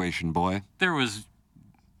situation, boy? There was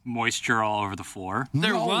moisture all over the floor.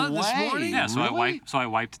 There was this morning? Yeah, so I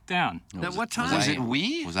wiped it down. At what time? Was it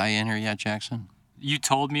wee? Was I in here yet, Jackson? You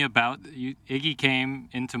told me about Iggy came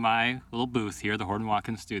into my little booth here, the Horton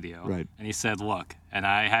Watkins studio, Right. and he said, "Look," and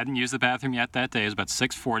I hadn't used the bathroom yet that day. It was about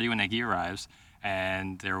 6:40 when Iggy arrives,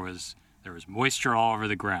 and there was moisture all over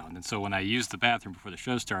the ground. And so when I used the bathroom before the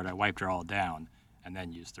show started, I wiped her all down and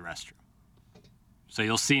then used the restroom. So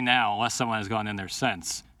you'll see now, unless someone has gone in there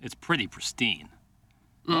since, it's pretty pristine.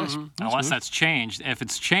 Unless that's changed. If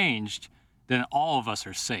it's changed, then all of us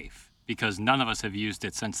are safe because none of us have used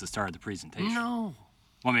it since the start of the presentation. No.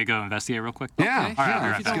 Want me to go investigate real quick? Yeah. All right, I'll be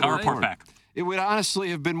right back. I'll report back. It would honestly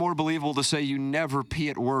have been more believable to say you never pee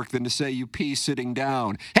at work than to say you pee sitting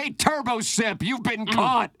down. Hey, Turbo Sip, you've been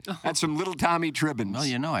caught. That's from Little Tommy Tribbins.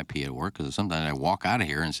 Well, I pee at work because sometimes I walk out of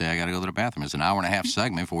here and say I got to go to the bathroom. It's an hour and a half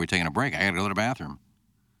segment before we're taking a break. I got to go to the bathroom.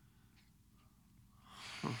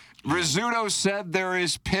 Rizzuto said there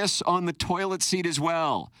is piss on the toilet seat as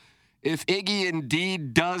well. If Iggy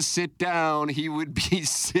indeed does sit down, he would be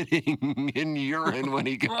sitting in urine when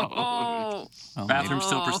he goes. Oh. Well, Bathroom's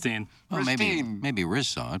still pristine. Well, maybe Riz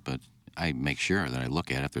saw it, but I make sure that I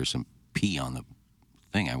look at it. If there's some pee on the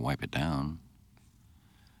thing, I wipe it down.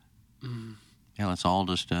 Yeah, let's all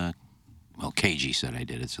just, well, KG said I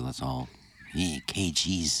did it, so let's all, yeah,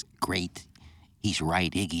 KG's great. He's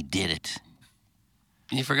right, Iggy did it.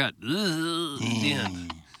 You forgot. Yeah.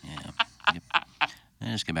 Yep.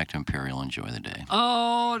 And just get back to Imperial, enjoy the day.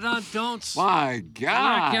 Oh, don't. My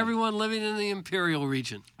God. Wreck everyone living in the Imperial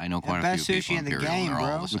region. I know quite The a best few sushi people in the Imperial, game, and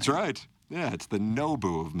they're all bro. the same. That's right. Yeah, it's the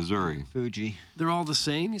Nobu of Missouri. Fuji. They're all the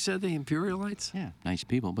same, you said, the Imperialites? Yeah, nice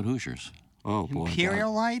people, but Hoosiers. Oh, boy.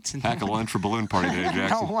 Imperialites? Pack a lunch for balloon party today,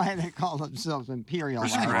 Jackson. No way they call themselves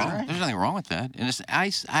Imperialites. There's nothing wrong with that. And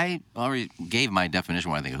I already gave my definition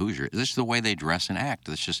when I think of Hoosier. This is the way they dress and act.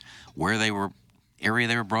 It's just where area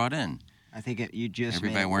they were brought in. I think you just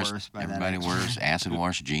everybody made it worse by everybody that. wears acid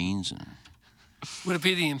wash jeans and Would it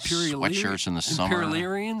be the sweatshirts in the summer.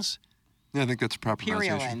 Imperialians? Yeah, I think that's a proper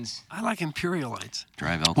pronunciation. Imperialians. I like Imperialites.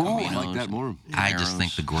 Drive El Oh, Caminos. I like that more. I just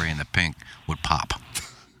think the gray and the pink would pop.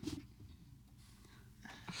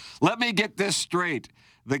 Let me get this straight.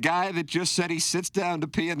 The guy that just said he sits down to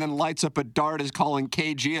pee and then lights up a dart is calling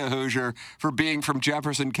KG a Hoosier for being from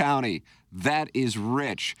Jefferson County. That is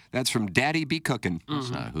rich. That's from Daddy Be Cookin'.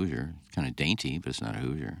 It's not a Hoosier. It's kind of dainty, but it's not a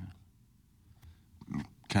Hoosier.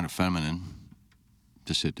 Kind of feminine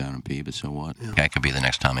to sit down and pee, but so what? Yeah, it could be the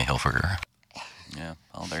next Tommy Hilfiger. Yeah.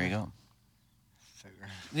 Oh, there you go.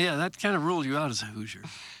 Yeah, that kind of ruled you out as a Hoosier.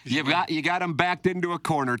 You got him backed into a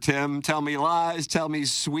corner, Tim. Tell me lies. Tell me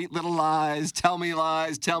sweet little lies. Tell me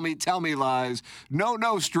lies. Tell me lies.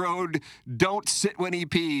 No, Strode. Don't sit when he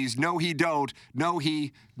pees. No, he don't. No,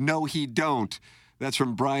 he don't. That's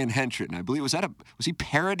from Brian Henchett. I believe was he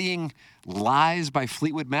parodying Lies by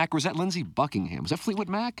Fleetwood Mac, or was that Lindsey Buckingham? Was that Fleetwood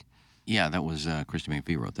Mac? Yeah, that was Christy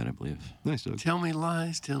McVie wrote that, I believe. Nice, Doug. Tell me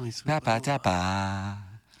lies. Tell me sweet Tell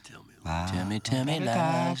me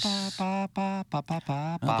lies.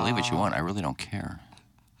 Believe what you want. I really don't care.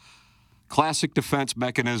 Classic defense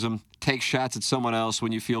mechanism. Take shots at someone else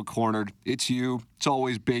when you feel cornered. It's you. It's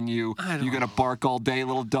always been you. You gonna bark all day,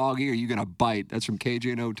 little doggy, or you gonna bite? That's from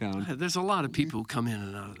KJ in O-Town. There's a lot of people who come in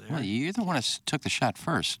and out of there. Well, you're the one that took the shot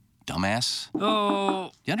first, dumbass. Oh.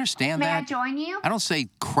 You understand May that? I join you? I don't say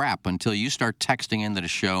crap until you start texting into the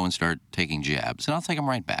show and start taking jabs, and I'll take them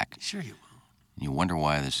right back. Sure you will. And you wonder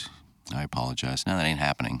why this... I apologize. No, that ain't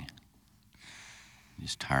happening. I'm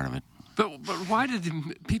just tired of it. But why did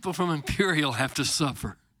the people from Imperial have to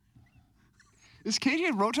suffer? Is KJ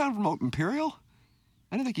in Rotown from Imperial?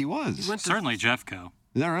 I didn't think he was. He went to, Certainly Jeffco.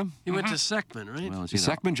 Is that him? He went to Seckman, right? Well, it's Is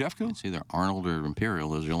Seckman Jeffco? It's either Arnold or Imperial.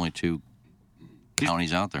 Those are the only two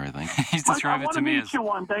counties out there, I think. He's Mike, described I it want to to me meet as... you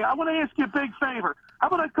one day. I want to ask you a big favor. How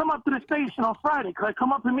about I come up to the station on Friday? Could I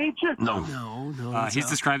come up and meet you? No. he's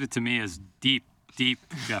described it to me as deep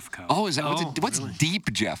Jeffco. Oh, is that what's really? deep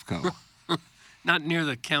Jeffco? Not near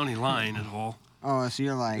the county line at all. Oh, so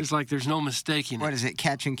you're like... It's like there's no mistaking it. What is it,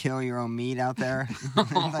 catch and kill your own meat out there?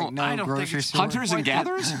 Like no I don't think grocery it's store? Hunters and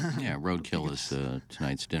gatherers? Yeah, roadkill is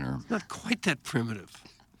tonight's dinner. Not quite that primitive.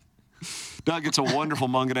 Doug, it's a wonderful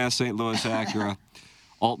Munganess St. Louis Acura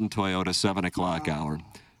Alton Toyota 7 o'clock hour.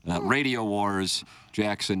 Radio Wars,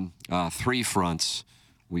 Jackson, 3 fronts.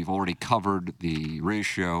 We've already covered the Riz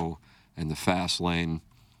Show and the Fast Lane.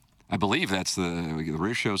 I believe that's the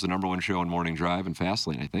Riz Show is the number 1 show in morning drive, and Fast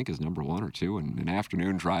Lane, I think, is number 1 or 2 in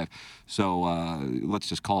afternoon drive. So let's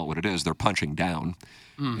just call it what it is. They're punching down,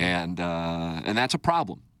 and that's a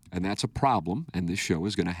problem. And that's a problem. And this show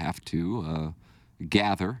is going to have to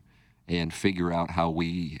gather and figure out how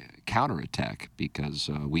we counterattack, because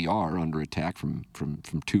we are under attack from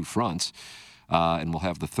 2 fronts. And we'll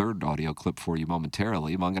have the third audio clip for you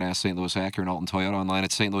momentarily. Munganess St. Louis Acura and Alton Toyota online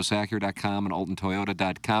at stlouisacura.com and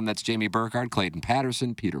altontoyota.com. That's Jamie Burkhardt, Clayton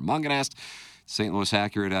Patterson, Peter Munganess,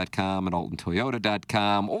 stlouisacura.com and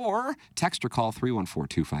altontoyota.com, or text or call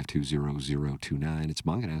 314-252-0029. It's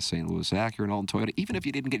Munganess St. Louis Acura and Alton Toyota. Even if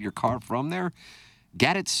you didn't get your car from there,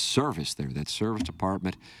 get it serviced there. That service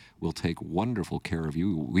department will take wonderful care of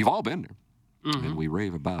you. We've all been there, and we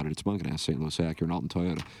rave about it. It's Munganess St. Louis Acura and Alton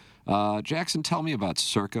Toyota. Jackson, tell me about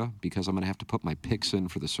Circa, because I'm going to have to put my picks in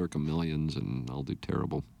for the Circa Millions, and I'll do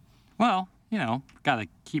terrible. Well, got to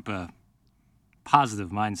keep a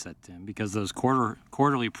positive mindset, Tim, because those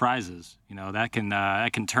quarterly prizes, that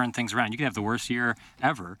can turn things around. You can have the worst year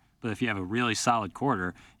ever, but if you have a really solid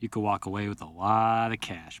quarter, you could walk away with a lot of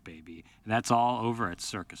cash, baby. And that's all over at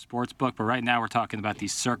Circa Sportsbook. But right now we're talking about the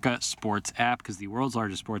Circa Sports app, because the world's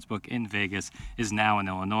largest sportsbook in Vegas is now in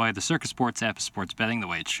Illinois. The Circa Sports app is sports betting the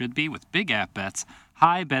way it should be, with big app bets,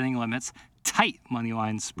 high betting limits, tight money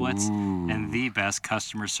line splits, and the best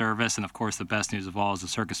customer service. And of course, the best news of all is the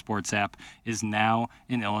Circa Sports app is now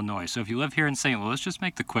in Illinois. So if you live here in St. Louis, just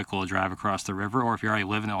make the quick little drive across the river, or if you already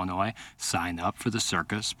live in Illinois, sign up for the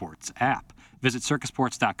Circa Sports app. Visit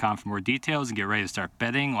circasports.com for more details and get ready to start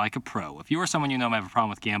betting like a pro. If you or someone you know might have a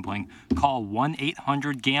problem with gambling, call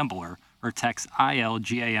 1-800-GAMBLER or text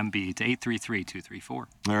ILGAMB to 833-234.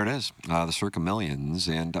 There it is, the Circa Millions.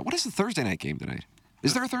 And what is the Thursday night game tonight?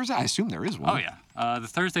 Is there a Thursday? I assume there is one. Oh, yeah. The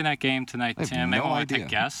Thursday night game tonight, Tim, no maybe want to idea. take a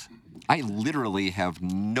guess? I literally have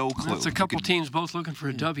no clue. There's a couple teams both looking for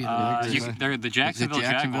a W. The Jacksonville Jacksonville?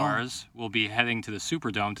 Jaguars will be heading to the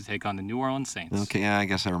Superdome to take on the New Orleans Saints. Okay, yeah, I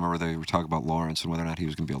guess I remember they were talking about Lawrence and whether or not he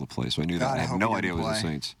was going to be able to play, so I knew that. God, I I had hope no he idea it didn't was the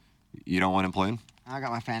play. Saints. You don't want him playing? I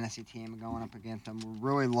got my fantasy team going up against him.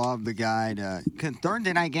 Really love the guy. Cause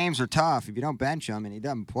Thursday night games are tough. If you don't bench him and he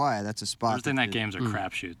doesn't play, that's a spot. Thursday night games are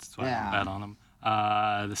crapshoots. That's why I don't bet on them.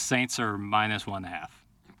 The Saints are -1.5.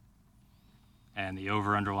 And the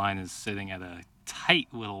over-under line is sitting at a tight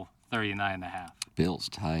little 39.5. Bills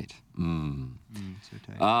tight. So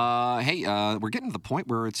tight. Hey, we're getting to the point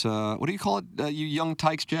where it's, what do you call it, you young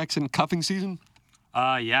Tykes Jackson, cuffing season?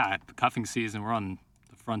 Yeah, cuffing season. We're on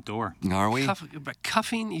the front door. Are we?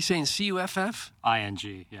 Cuffing? You saying C-U-F-F?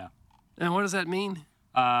 I-N-G, yeah. And what does that mean?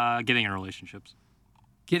 Getting in relationships.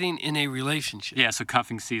 Getting in a relationship. Yeah, so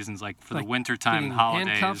cuffing season's like for Like the wintertime and putting holidays.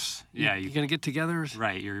 handcuffs? Yeah, You're going to get together?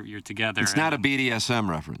 Right, you're together. It's not a BDSM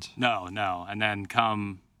reference. No. And then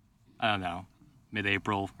come, I don't know,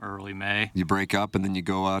 mid-April, early May. You break up and then you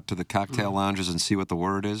go out to the cocktail lounges and see what the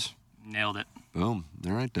word is? Nailed it. Boom.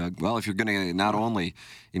 All right, Doug. Well, if you're going to not only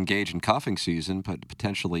engage in cuffing season, but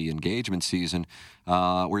potentially engagement season,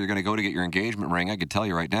 where you're going to go to get your engagement ring, I could tell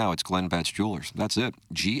you right now, it's Glenn Betts Jewelers. That's it.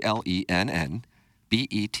 GLENNBETZ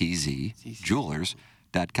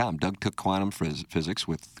Jewelers.com. Doug took quantum physics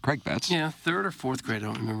with Craig Betts. Yeah, third or fourth grade. I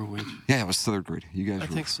don't remember which. Yeah, it was third grade. You guys I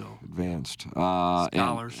were think so. advanced.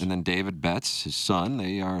 Scholars. And then David Betts, his son,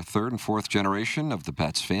 they are third and fourth generation of the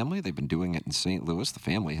Betts family. They've been doing it in St. Louis. The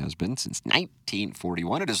family has been since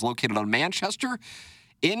 1941. It is located on Manchester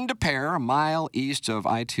in De Pere, a mile east of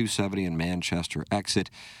I-270 and Manchester exit.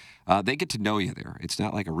 They get to know you there. It's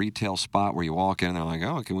not like a retail spot where you walk in and they're like,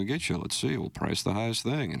 oh, can we get you? Let's see. We'll price the highest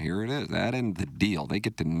thing. And here it is. That and the deal. They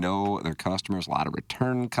get to know their customers, a lot of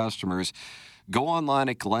return customers. Go online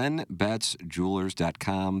at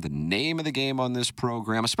GlennBettsJewelers.com. The name of the game on this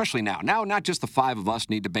program, especially now. Now, not just the five of us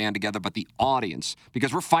need to band together, but the audience,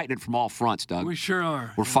 because we're fighting it from all fronts, Doug. We sure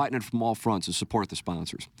are. We're fighting it from all fronts to support the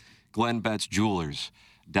sponsors.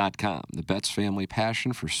 GlennBettsJewelers.com. The Betts family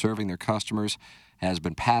passion for serving their customers has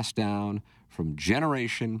been passed down from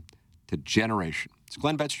generation to generation. It's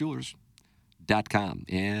GlennBettsJewelers.com.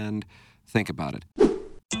 And think about it.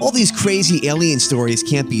 All these crazy alien stories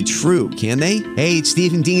can't be true, can they? Hey, it's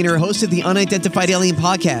Stephen Diener, host of the Unidentified Alien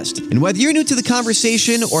Podcast. And whether you're new to the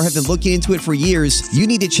conversation or have been looking into it for years, you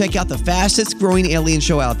need to check out the fastest growing alien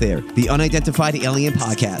show out there, the Unidentified Alien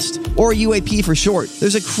Podcast, or UAP for short.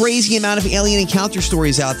 There's a crazy amount of alien encounter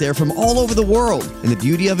stories out there from all over the world. And the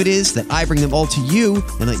beauty of it is that I bring them all to you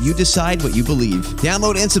and let you decide what you believe.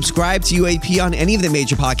 Download and subscribe to UAP on any of the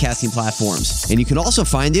major podcasting platforms. And you can also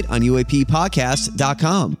find it on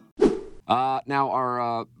UAPpodcast.com. Now,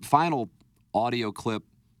 our final audio clip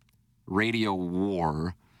radio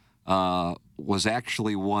war was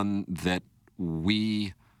actually one that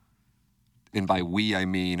we, and by we I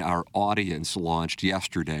mean our audience, launched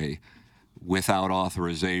yesterday without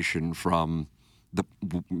authorization from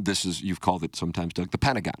you've called it sometimes, Doug, the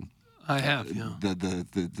Pentagon. I have, yeah.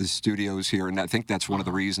 The studios here, and I think that's one of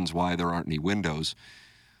the reasons why there aren't any windows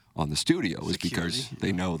on the studio, is because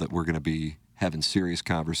they know that we're going to be having serious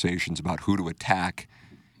conversations about who to attack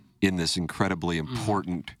in this incredibly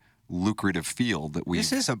important, lucrative field that we.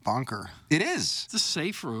 This is a bunker. It is. It's a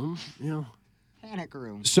safe room, you know. Panic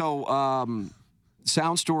room. So,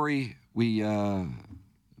 Sound Story, we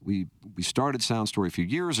started Sound Story a few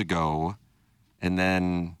years ago, and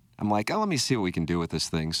then I'm like, oh, let me see what we can do with this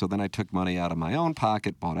thing. So then I took money out of my own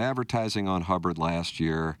pocket, bought advertising on Hubbard last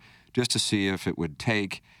year, just to see if it would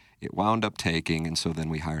take. It wound up taking, and so then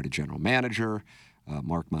we hired a general manager,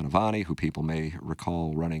 Mark Mantovani, who people may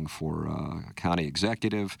recall running for county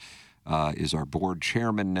executive, is our board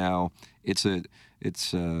chairman now. It's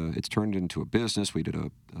turned into a business. We did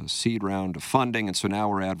a seed round of funding, and so now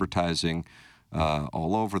we're advertising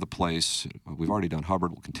all over the place. We've already done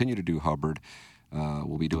Hubbard. We'll continue to do Hubbard.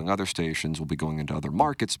 We'll be doing other stations. We'll be going into other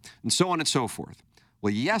markets, and so on and so forth.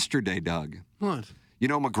 Well, yesterday, Doug. What? You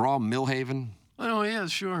know McGraw-Millhaven? Oh, yeah,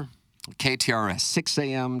 sure. KTRS, 6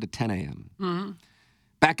 a.m. to 10 a.m. Mm-hmm.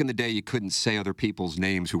 Back in the day, you couldn't say other people's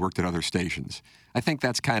names who worked at other stations. I think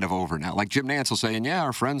that's kind of over now. Like Jim Nantz will saying, yeah,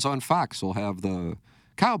 our friends on Fox will have the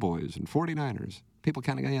Cowboys and 49ers. People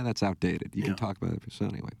kind of go, yeah, that's outdated. You can talk about it. So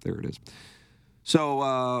anyway, there it is.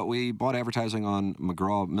 So we bought advertising on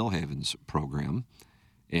McGraw-Millhaven's program,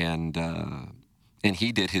 and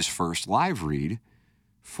he did his first live read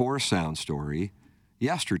for Sound Story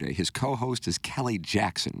yesterday. His co-host is Kelly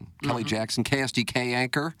Jackson. Kelly Jackson, KSDK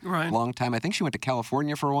anchor. Right. Long time. I think she went to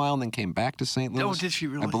California for a while and then came back to St. Louis. Oh, did she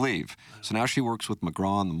really? I believe. So now she works with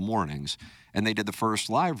McGraw in the mornings. And they did the first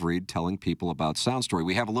live read telling people about Sound Story.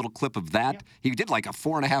 We have a little clip of that. He did like a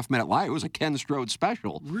 4.5-minute live. It was a Ken Strode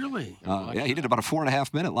special. Really? Yeah, he did about a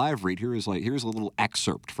 4.5-minute live read. Here's a little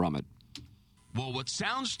excerpt from it. Well, what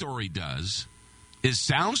Sound Story does is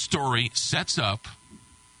Sound Story sets up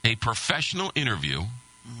a professional interview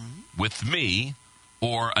with me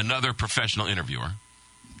or another professional interviewer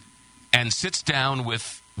and sits down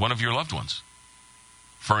with one of your loved ones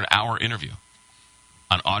for an hour interview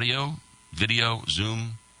on audio, video,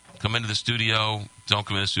 Zoom, come into the studio, don't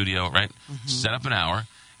come in the studio, right? Set up an hour,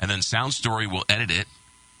 and then Sound Story will edit it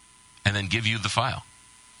and then give you the file.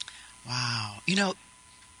 Wow. You know,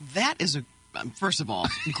 that is a, first of all,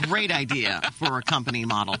 great idea for a company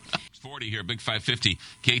model. 40 here, Big 550,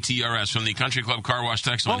 KTRS from the Country Club Car Wash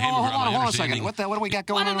text line. Hold on a second. What do we got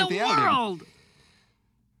going on with the editing? World?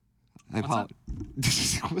 I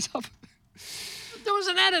apologize. What's up? There was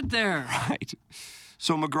an edit there. Right.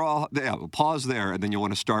 So McGraw, we'll pause there, and then you'll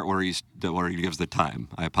want to start where he gives the time.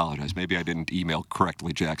 I apologize. Maybe I didn't email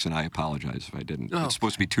correctly, Jackson. I apologize if I didn't. Oh. It's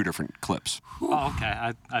supposed to be 2 different clips. Oh,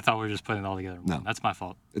 okay. I thought we were just putting it all together. No. That's my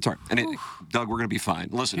fault. It's all right. And Doug, we're going to be fine.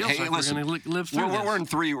 Listen, Feels like listen. we're going to live through this.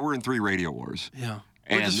 We're in three radio wars. Yeah.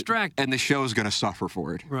 We're distracted. And the show's going to suffer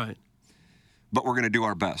for it. Right. But we're going to do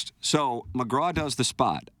our best. So McGraw does the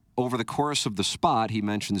spot. Over the course of the spot, he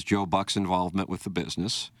mentions Joe Buck's involvement with the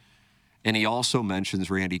business. And he also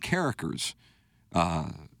mentions Randy Carricker's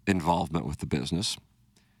involvement with the business.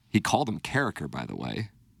 He called him Carricker, by the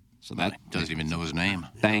way. So that doesn't even know his name.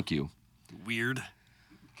 Thank you. Weird.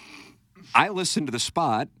 I listened to the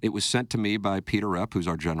spot. It was sent to me by Peter Repp, who's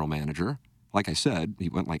our general manager. Like I said,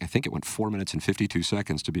 I think it went 4 minutes and 52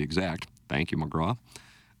 seconds to be exact. Thank you, McGraw.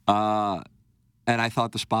 And I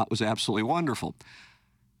thought the spot was absolutely wonderful.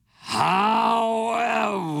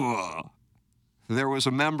 However, there was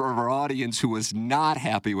a member of our audience who was not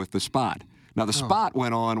happy with the spot. Now, the spot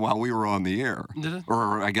went on while we were on the air. Did it?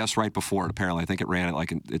 Or I guess right before it, apparently. I think it ran at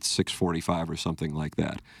it's 6:45 or something like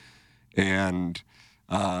that. And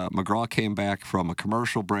McGraw came back from a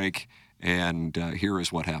commercial break, and here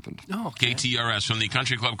is what happened. Oh, okay. KTRS from the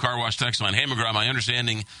Country Club Car Wash text line. Hey, McGraw, my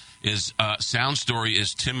understanding is Sound Story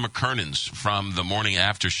is Tim McKernan's from the Morning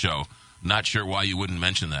After Show. Not sure why you wouldn't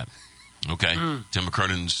mention that. Okay. Tim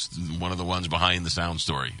McKernan's one of the ones behind the Sound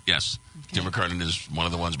Story. Yes. Okay. Tim McKernan is one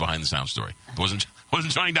of the ones behind the Sound Story. I wasn't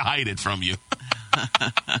trying to hide it from you.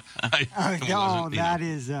 That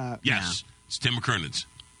is... yes. It's Tim McKernan's.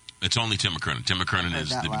 It's only Tim McKernan. Tim McKernan is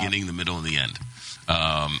the beginning, the middle, and the end.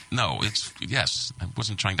 No, yes. I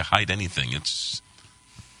wasn't trying to hide anything. It's...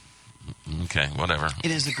 Okay, whatever.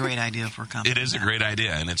 It is a great idea for a company. It is a great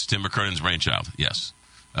idea, and it's Tim McKernan's brainchild. Yes.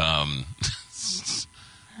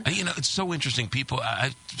 It's so interesting. People,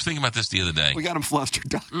 I was thinking about this the other day. We got him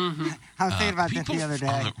flustered. I was thinking about that the other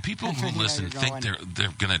day. People who listen think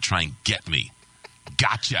they're going to try and get me.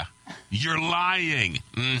 Gotcha. You're lying.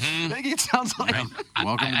 I think it sounds like... Right?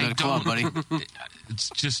 Welcome to the club, buddy. It's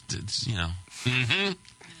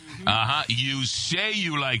You say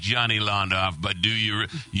you like Johnny Londoff, but do you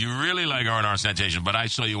really like R&R Sanitation? But I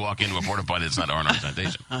saw you walk into a porta potty that's not R&R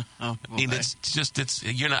Sanitation.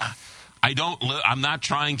 You're not... I'm not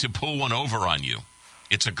trying to pull one over on you.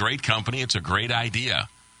 It's a great company. It's a great idea.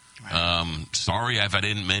 Right. Sorry if I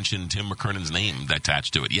didn't mention Tim McKernan's name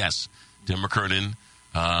attached to it. Yes, Tim McKernan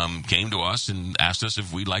came to us and asked us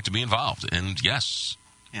if we'd like to be involved. And yes,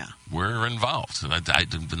 we're involved. I'm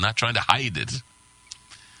not trying to hide it.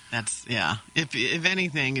 That's If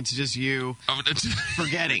anything, it's just you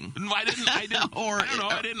forgetting. I didn't. Or I don't know.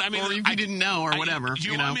 Or if you didn't know, or whatever.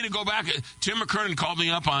 Do you want me to go back? Tim McKernan called me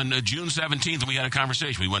up on June 17th, and we had a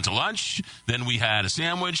conversation. We went to lunch, then we had a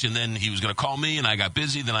sandwich, and then he was going to call me, and I got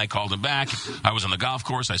busy. Then I called him back. I was on the golf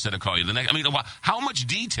course. I said I'd call you the next. How much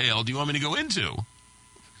detail do you want me to go into?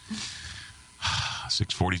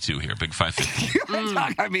 6:42 here, Big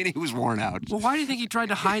 550. He was worn out. Well, why do you think he tried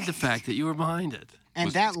to hide the fact that you were behind it? And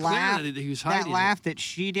that laugh that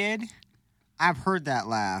she did, I've heard that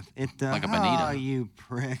laugh. Like a bonita. Oh, you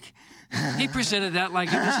prick. He presented that like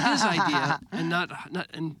it was his idea,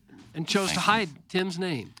 and chose to hide Tim's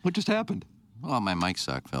name. What just happened? Well, my mic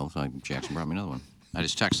sucked, Phil. So Jackson brought me another one. I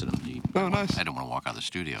just texted him. Oh, nice. I don't want to walk out of the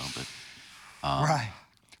studio, but right.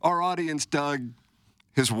 Our audience, Doug,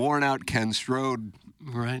 has worn out Ken Strode.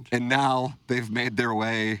 Right. And now they've made their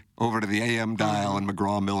way over to the AM dial and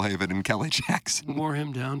McGraw, Milhaven, and Kelly Jackson. Wore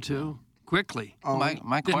him down, too. Quickly. My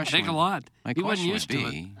Didn't question take a lot. My He wasn't question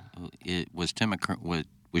used would be, was Tim McKernan,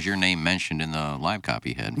 Was your name mentioned in the live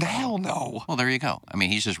copy head? Hell no. Well, there you go. I mean,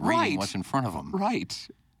 he's just reading Right. what's in front of him. Right.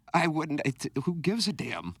 I wouldn't. Who gives a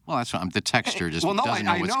damn? Well, that's what the texter just Well, no, doesn't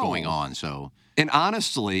know I what's know. going on. So, And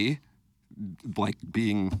honestly, like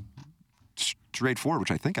being straightforward,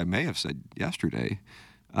 which I think I may have said yesterday,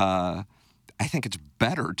 I think it's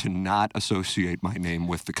better to not associate my name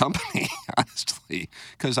with the company, honestly,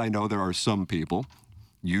 because I know there are some people,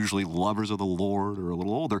 usually lovers of the Lord or a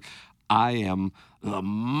little older. I am the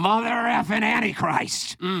mother effing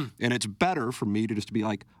Antichrist. And it's better for me to just be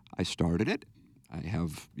like, I started it. I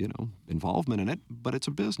have, involvement in it, but it's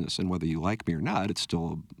a business. And whether you like me or not, it's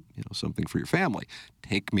still, something for your family.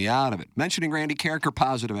 Take me out of it. Mentioning Randy Carricker,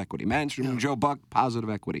 positive equity. Mentioning Joe Buck, positive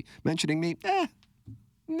equity. Mentioning me,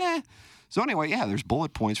 nah. So anyway, yeah, there's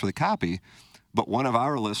bullet points for the copy. But one of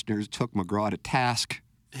our listeners took McGraw to task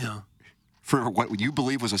for what you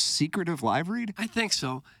believe was a secretive live read? I think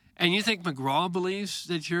so. And you think McGraw believes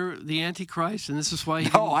that you're the Antichrist, and this is why?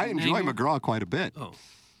 No, I enjoy McGraw quite a bit. Oh,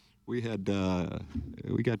 we had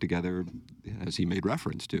we got together, as he made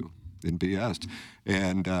reference to in BS,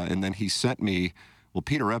 and then he sent me. Well,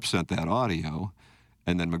 Peter Epps sent that audio,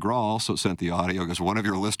 and then McGraw also sent the audio because one of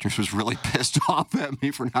your listeners was really pissed off at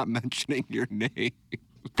me for not mentioning your name.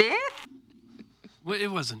 Biff? Well, it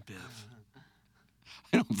wasn't Biff.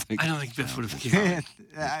 I don't think Biff would have cared.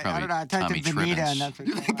 I don't know. I typed in Tommy Benita, Trivens. and that's what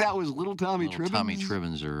You think that was little Tommy Trivens? Tommy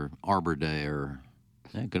Trivens or Arbor Day or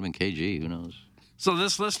it could have been KG. Who knows? So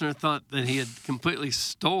this listener thought that he had completely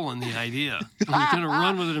stolen the idea. He was going to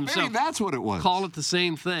run with it himself. Maybe that's what it was. Call it the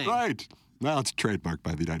same thing. Right. Now it's trademarked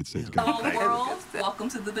by the United States Hello, government. world. Welcome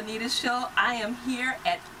to the Benita Show. I am here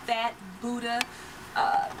at Fat Buddha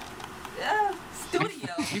Studio.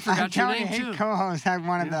 You forgot I'm your telling name, you, too. his co-host had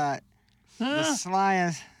one of the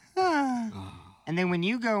slyest. And then when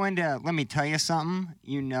you go into, let me tell you something,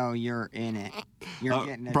 you're in it. You're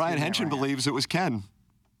getting it. Brian too, Henson right? believes it was Ken.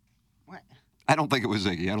 What? I don't think it was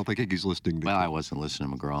Iggy. I don't think Iggy's listening to Well, I wasn't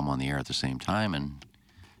listening to McGraw. I'm on the air at the same time, and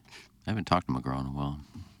I haven't talked to McGraw in a while.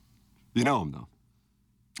 You know him, though.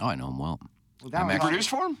 Oh, I know him well. that was Produce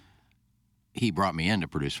for him? He brought me in to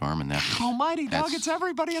produce for him, and that's Almighty dog, that's- it's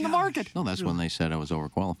everybody in the market. no, that's when they said I was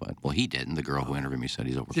overqualified. Well, he didn't. The girl who interviewed me said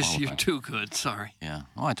he's Just you're overqualified. too good. Sorry. Yeah.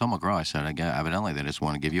 Oh, I told McGraw, I said, evidently they just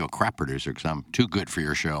want to give you a crap producer because I'm too good for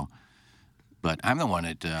your show. But I'm the one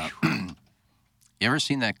that. You ever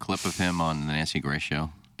seen that clip of him on the Nancy Grace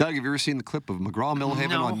show? Doug, have you ever seen the clip of McGraw Millhaven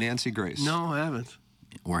No. on Nancy Grace? No, I haven't.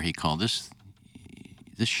 Where he called this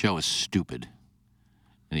show is stupid.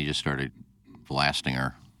 And he just started blasting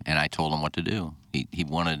her. And I told him what to do. He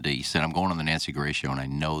said, I'm going on the Nancy Grace show, and I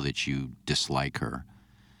know that you dislike her.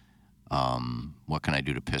 What can I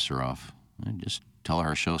do to piss her off? And just tell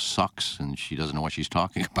her show sucks, and she doesn't know what she's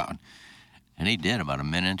talking about. And he did about a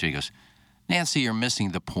minute into it. He goes, Nancy, you're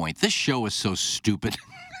missing the point. This show is so stupid.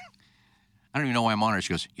 I don't even know why I'm on her.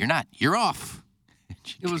 She goes, you're not. You're off.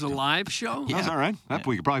 It was a live show? That's all right.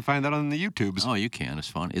 We could probably find that on the YouTubes. Oh, you can. It's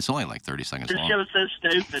fun. It's only like 30 seconds This long. show's so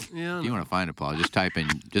stupid. Yeah. If you want to find it, Paul, just type in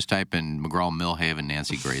McGraw Millhaven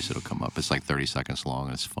Nancy Grace. It'll come up. It's like 30 seconds long,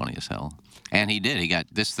 and it's funny as hell. And he did.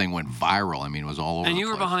 This thing went viral. I mean, it was all over And the you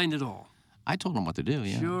were place. behind it all. I told him what to do,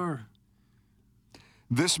 yeah. Sure.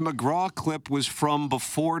 This McGraw clip was from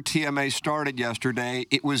before TMA started yesterday.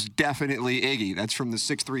 It was definitely Iggy. That's from the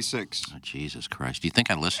 636. Oh, Jesus Christ. Do you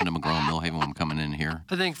think I listened to McGraw Millhaven when I'm coming in here?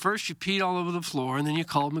 I think first you peed all over the floor, and then you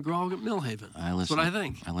called McGraw Millhaven. That's what I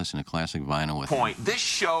think. I listen to classic vinyl with Point. This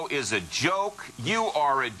show is a joke. You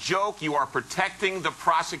are a joke. You are protecting the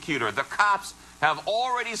prosecutor. The cops have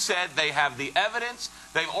already said they have the evidence.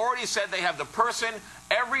 They've already said they have the person.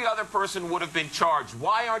 Every other person would have been charged.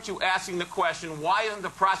 Why aren't you asking the question, why isn't the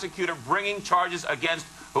prosecutor bringing charges against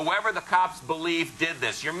whoever the cops believe did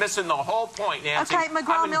this? You're missing the whole point, Nancy. Okay,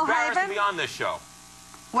 McGraw I'm embarrassed Millhaven? to be on this show.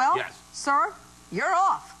 Well, Yes. sir, you're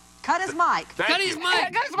off. Cut his mic. Thank you.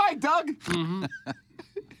 mic. Cut his mic, Doug. Mm-hmm.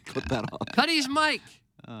 Cut that off. Cut his mic.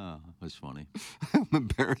 Oh, that was funny. I'm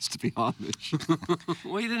embarrassed to be on this show.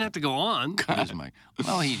 Well, you didn't have to go on. Cut his mic.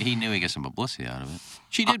 Well, he knew he'd get some publicity out of it.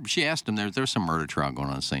 She did. She asked him. There's some murder trial going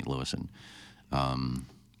on in St. Louis, and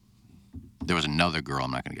there was another girl.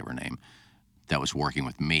 I'm not going to give her name. That was working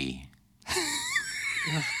with me.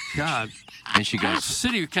 God. And she The goes.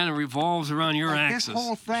 city kind of revolves around your Like, axis. this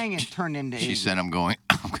whole thing is turned into. She Iggy. said, I'm going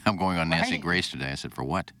on Nancy Right. Grace today. I said, for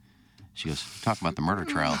what? She goes, talk about the murder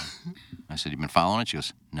trial. I said, you've been following it? She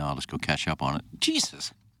goes, no, I'll just go catch up on it.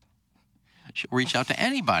 Jesus. She'll reach out to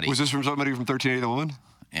anybody. Was this from somebody from 1380 The Woman?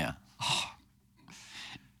 Yeah.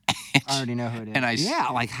 I already know who it is. And I Yeah,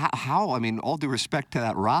 like how? I mean, all due respect to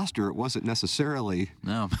that roster, it wasn't necessarily.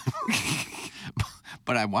 No.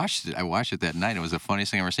 But I watched it that night. It was the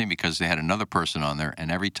funniest thing I've ever seen because they had another person on there,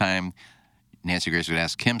 and every time Nancy Grace would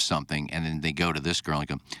ask him something, and then they go to this girl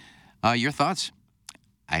and go, your thoughts?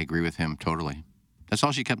 I agree with him totally. That's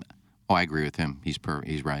all she kept. Oh, I agree with him. He's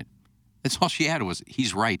right. That's all she had was,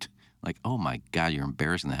 he's right. Like, oh, my God, you're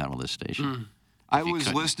embarrassing the hell of this station. I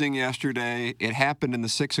was listening yesterday. It happened in the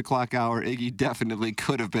 6 o'clock hour. Iggy definitely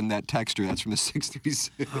could have been that texter. That's from the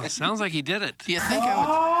 636. Oh, sounds like he did it. Do you think I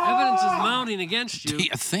would... Evidence is mounting against you. Do you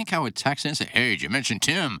think I would text in and say, hey, did you mention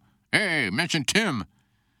Tim? Hey, mention Tim.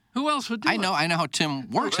 Who else would do it? I know how Tim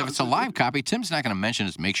works. If it's a live copy, Tim's not going to mention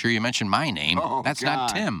it. Make sure you mention my name. That's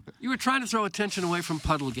not Tim. You were trying to throw attention away from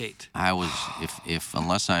Puddlegate. I was, if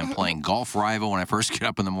unless I'm playing Golf Rival when I first get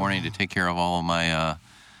up in the morning to take care of all of my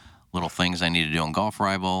little things I need to do on Golf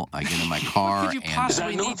Rival, I get in my car. What could you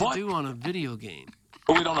possibly need to do on a video game?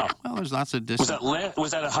 Well, we don't know. Well, there's lots of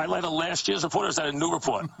was that a highlight of last year's report, or is that a new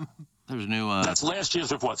report? There's new. That's last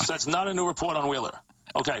year's report. So that's not a new report on Wheeler.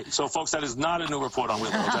 Okay, so folks, that is not a new report on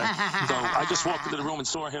Wheeler. Okay, so I just walked into the room and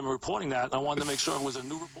saw him reporting that, and I wanted to make sure it was a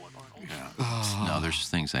new report. No, there's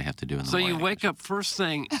things I have to do in the So morning. you wake up first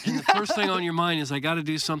thing, and the first thing on your mind is, I got to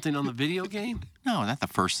do something on the video game? No, not the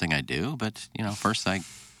first thing I do, but, first I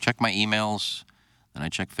check my emails, then I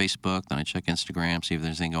check Facebook, then I check Instagram, see if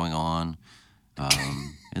there's anything going on,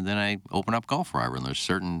 and then I open up Golf Rival, and there's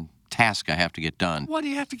certain tasks I have to get done. What do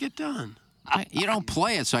you have to get done? You don't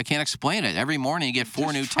play it, so I can't explain it. Every morning you get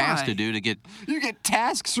four new tasks to do to get... You get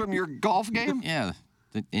tasks from your golf game? Yeah.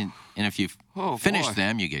 And if you finish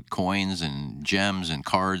them, you get coins and gems and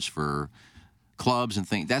cards for clubs and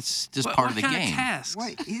things. That's just part of the game. What kind of tasks?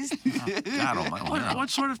 What is God almighty. What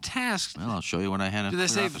sort of tasks? Well, I'll show you what I had. Do they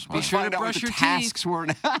say, be sure to brush your teeth?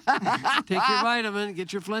 Take your vitamin,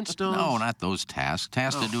 get your Flintstones? No, not those tasks.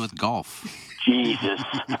 Tasks to do with golf. Jesus.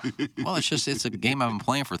 Well, it's a game I've been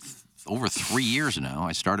playing for over 3 years now.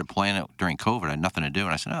 I started playing it during COVID. I had nothing to do, and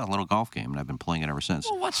I said, a little golf game, and I've been playing it ever since.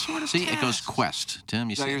 Well, what sort of See, tasks? it goes quest. Tim,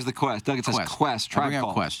 you see? Here's the quest. Doug, it says quest. Try Bring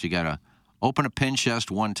up quest. You got to open a pin chest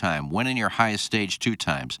 1 time, win in your highest stage 2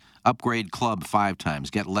 times, upgrade club 5 times,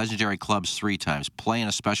 get legendary clubs 3 times, play in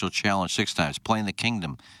a special challenge 6 times, play in the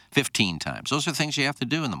kingdom 15 times. Those are things you have to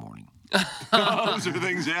do in the morning. Those are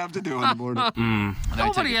things you have to do in the morning.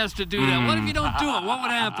 Nobody has to do that. What if you don't do it? What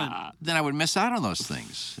would happen? Then I would miss out on those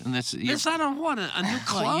things. And miss out on what? A new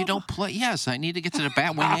club? You don't play. Yes, I need to get to the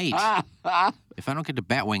Batwing 8. If I don't get to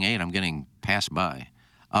Batwing 8, I'm getting passed by.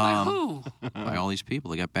 By who? By all these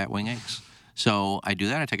people. They got Batwing 8s. So I do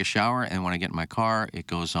that. I take a shower, and when I get in my car, it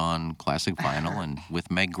goes on classic vinyl and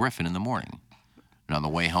with Meg Griffin in the morning. And on the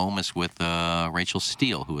way home, it's with Rachel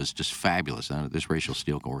Steele, who is just fabulous. This Rachel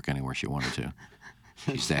Steele can work anywhere she wanted to.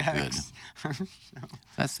 She's that good.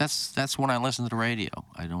 That's when I listen to the radio.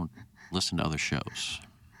 I don't listen to other shows.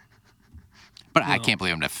 But I can't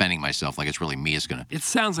believe I'm defending myself like it's really me. It's going to. It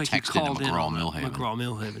sounds like text you called into in on McGraw-Millhaven.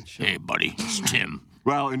 McGraw-Millhaven show. Hey, buddy, it's Tim.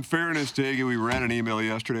 Well, in fairness to Iggy, we read an email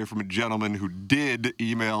yesterday from a gentleman who did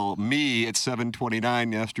email me at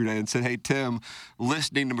 7:29 yesterday and said, hey, Tim,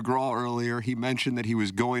 listening to McGraw earlier, he mentioned that he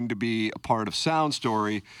was going to be a part of Sound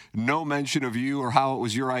Story. No mention of you or how it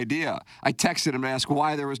was your idea. I texted him and asked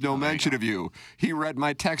why there was no mention of you. He read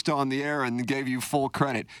my text on the air and gave you full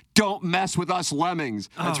credit. Don't mess with us lemmings.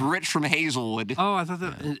 That's Rich from Hazelwood. Oh, I thought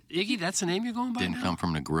that. Iggy, that's the name you're going by Didn't come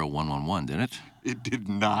from the Grill 111, did it? It did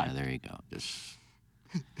not. Yeah, there you go. Just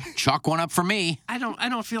chalk one up for me. I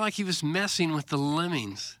don't feel like he was messing with the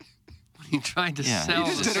lemmings when he tried to sell.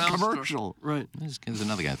 He just did a commercial. Right. There's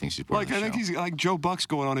another guy who thinks he's part of the I think show. he's like Joe Buck's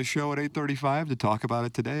going on his show at 8:35 to talk about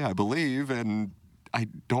it today, I believe. And I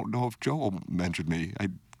don't know if Joe mentioned me. I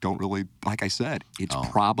don't really, like I said, it's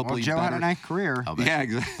probably Joe better. had a nice career. Yeah,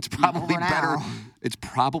 exactly. It's probably better. It's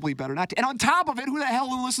probably better not to. And on top of it, who the hell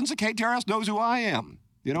who listens to KTRS knows who I am?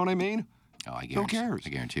 You know what I mean? Oh, Who cares? I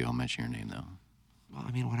guarantee you I'll mention your name, though. Well,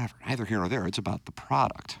 I mean, whatever. Neither here nor there. It's about the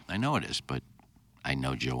product. I know it is, but I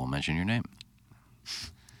know Joe will mention your name.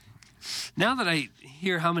 Now that I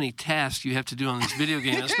hear how many tasks you have to do on this video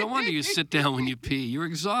game, it's no wonder you sit down when you pee. You're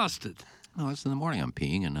exhausted. No, it's in the morning. I'm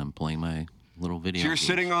peeing and I'm playing my little video So you're games.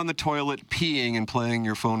 sitting on the toilet peeing and playing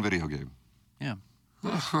your phone video game. Yeah.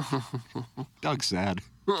 Doug's sad.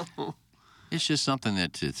 It's just something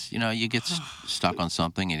that it's, you get stuck on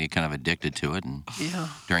something and you're kind of addicted to it. And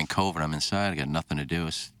during COVID, I'm inside. I got nothing to do.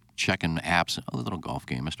 It's checking apps. A little golf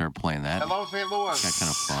game. I started playing that. Hello, St. Louis. Got kind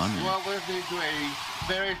of fun. You are listening to a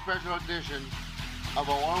very special edition of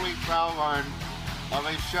a one-week trial run of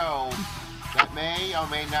a show that may or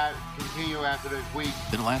may not continue after this week.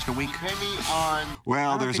 Did it last a week? Depending on...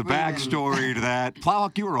 Well, there's a backstory to that.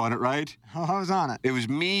 Plowhawk, you were on it, right? I was on it. It was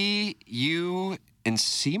me, you, and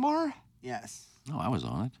Seymour? Yes. No, I was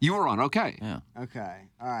on it. You were on, okay. Yeah. Okay,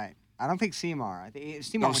 all right. I don't think Seymour. I think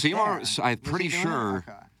Seymour. No, was Seymour, there. I'm Was pretty he doing sure it?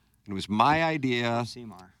 Okay. it was my idea.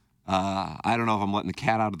 Seymour. I don't know if I'm letting the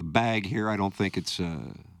cat out of the bag here. I don't think it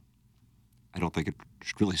should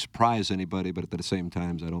really surprise anybody, but at the same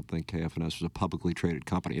time, I don't think KFNS was a publicly traded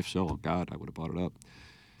company. If so, oh God, I would have bought it up.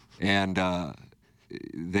 And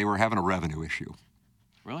they were having a revenue issue.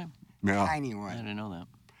 Really? Yeah. Tiny one. I didn't know that.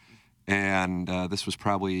 And this was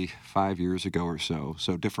probably 5 years ago or so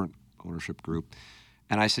different ownership group.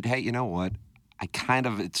 And I said, hey, you know what? I kind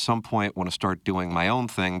of, at some point, want to start doing my own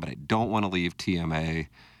thing, but I don't want to leave TMA.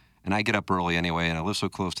 And I get up early anyway, and I live so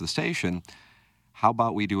close to the station. How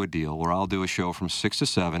about we do a deal where I'll do a show from 6 to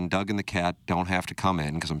 7. Doug and the cat don't have to come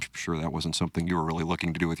in, because I'm sure that wasn't something you were really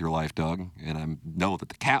looking to do with your life, Doug. And I know that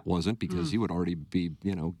the cat wasn't, because he would already be,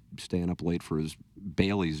 staying up late for his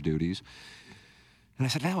Bailey's duties. And I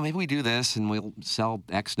said, no, maybe we do this, and we'll sell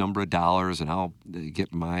X number of dollars, and I'll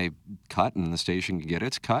get my cut, and the station can get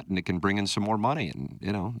its cut, and it can bring in some more money. And,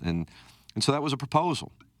 and so that was a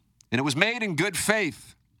proposal. And it was made in good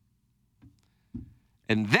faith.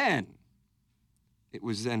 And then it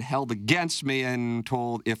was then held against me and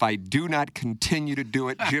told if I do not continue to do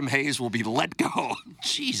it, Jim Hayes will be let go.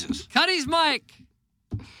 Jesus. Cut his mic.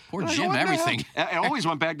 Poor Jim, everything. It always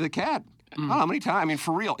went back to the cat. I don't know how many times. I mean,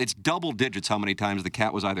 for real, it's double digits how many times the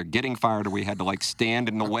cat was either getting fired or we had to, stand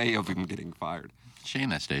in the way of him getting fired.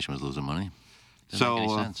 Shame that station was losing money. Didn't make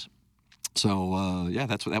any sense. Yeah,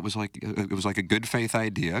 that was like. It was like a good faith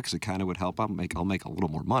idea because it kind of would help. I'll make a little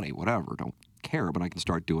more money, whatever. Don't care, but I can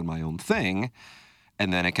start doing my own thing,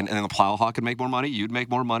 and then and the Plowhawk can make more money. You'd make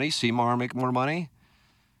more money. Seymour make more money.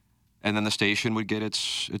 And then the station would get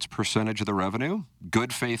its percentage of the revenue.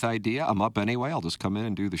 Good faith idea. I'm up anyway. I'll just come in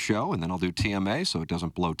and do the show, and then I'll do TMA so it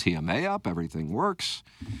doesn't blow TMA up. Everything works.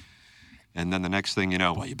 And then the next thing you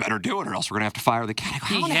know, well, you better do it or else we're going to have to fire the cat.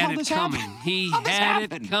 He had it coming. He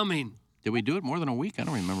had it coming. Did we do it more than a week? I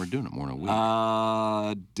don't remember doing it more than a week.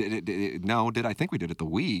 I think we did it the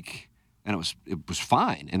week. And it was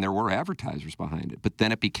fine. And there were advertisers behind it. But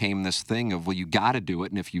then it became this thing of, well, you got to do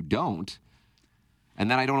it. And if you don't. And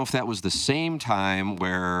then I don't know if that was the same time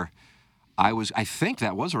where I think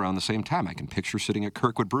that was around the same time. I can picture sitting at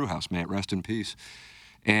Kirkwood Brewhouse, may it rest in peace,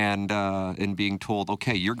 and being told,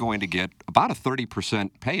 okay, you're going to get about a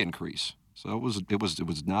 30% pay increase. So it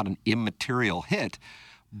was not an immaterial hit,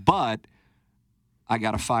 but I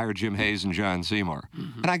got to fire Jim Hayes and John Seymour.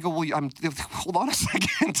 Mm-hmm. And I go, well, hold on a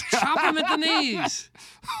second. Chop him at the knees.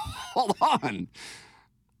 Hold on.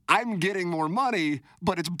 I'm getting more money,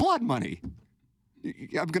 but it's blood money.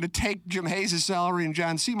 I'm going to take Jim Hayes' salary and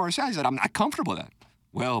John Seymour's salary. I said, I'm not comfortable with that.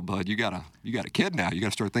 Well, bud, you got a kid now. You got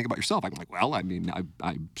to start thinking about yourself. I'm like, well, I mean,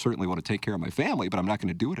 I certainly want to take care of my family, but I'm not going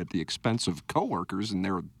to do it at the expense of coworkers and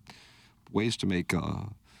their ways to make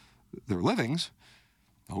their livings.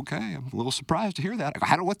 Okay, I'm a little surprised to hear that.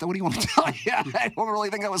 What do you want to tell you? I don't really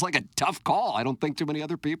think that was like a tough call. I don't think too many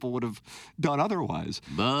other people would have done otherwise.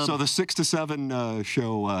 So the 6 to 7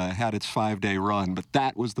 show had its 5-day run, but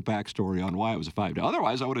that was the backstory on why it was a 5-day.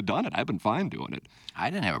 Otherwise, I would have done it. I've been fine doing it. I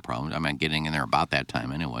didn't have a problem. I mean, getting in there about that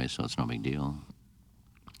time anyway, so it's no big deal.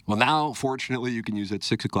 Well, now, fortunately, you can use that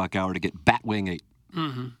 6 o'clock hour to get Batwing 8.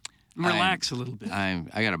 Mm-hmm. Relax a little bit. I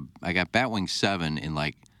got Batwing 7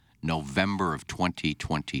 in November of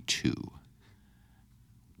 2022.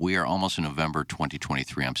 We are almost in November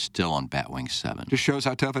 2023. I'm still on Batwing 7. Just shows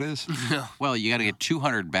how tough it is. Well, you got to get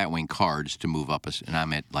 200 Batwing cards to move up, and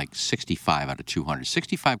I'm at 65 out of 200.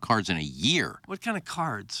 65 cards in a year. What kind of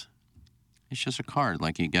cards? It's just a card.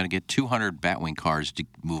 You got to get 200 Batwing cards to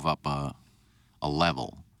move up a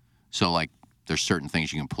level. So, there's certain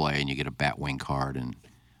things you can play, and you get a Batwing card,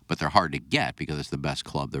 but they're hard to get because it's the best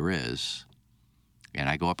club there is. And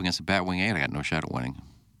I go up against a Batwing 8, I got no shot at winning.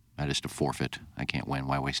 That is to forfeit. I can't win.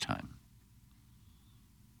 Why waste time?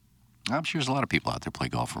 I'm sure there's a lot of people out there play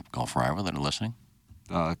golf rival that are listening.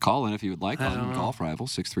 Call in if you would like on Golf Rival,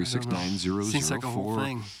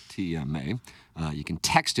 636-9004 TMA. You can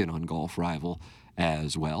text in on Golf Rival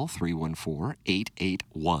as well,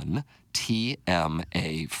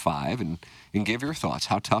 314-881-TMA5, and give your thoughts.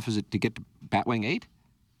 How tough is it to get to Batwing 8?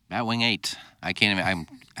 Batwing 8. I can't even.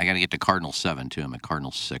 I got to get to Cardinal 7 too. I'm at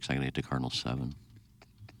Cardinal 6. I got to get to Cardinal 7.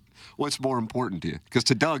 What's more important to you? Because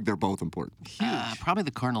to Doug, they're both important. Probably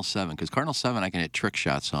the Cardinal 7. Because Cardinal 7, I can hit trick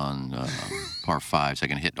shots on par 5s. I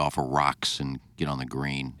can hit off of rocks and get on the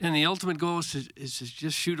green. And the ultimate goal is to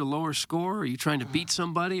just shoot a lower score? Are you trying to beat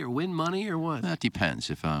somebody or win money or what? That depends.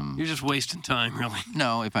 You're just wasting time, really.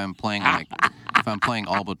 No, if I'm playing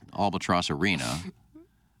Albatross Arena,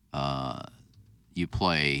 you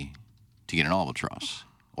play to get an albatross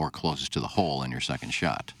or closest to the hole in your second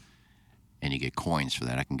shot. And you get coins for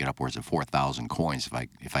that. I can get upwards of 4,000 coins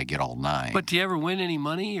if I get all 9. But do you ever win any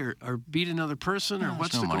money or beat another person, or No,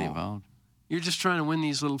 what's there's the no money goal? involved. You're just trying to win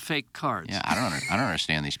these little fake cards. Yeah, I don't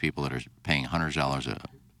understand these people that are paying $100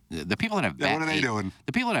 the people that have Yeah, bat what are they eight- doing?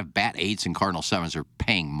 The people that have bat 8s and cardinal 7s are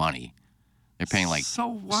paying money. They're paying like So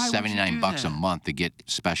why would you $79 do bucks a that? month to get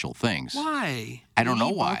special things. Why? I don't know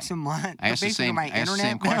 80 why. bucks a month. I asked the Basically same, my I asked the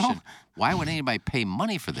same internet bill. question. Why would anybody pay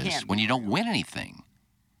money for this Can't when you don't win anything?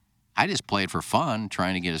 I just play it for fun,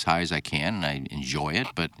 trying to get as high as I can, and I enjoy it.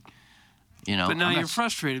 But you know, But now I'm you're not-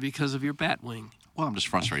 frustrated because of your bat wing. Well, I'm just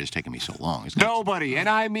frustrated. It's taking me so long. Nobody, and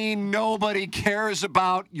I mean nobody, cares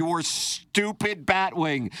about your stupid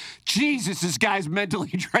Batwing. Jesus, this guy's mentally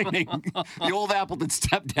draining. The old Appleton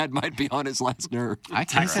stepdad might be on his last nerve. I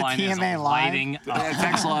care. Text line is TMA live. lighting up. Yeah,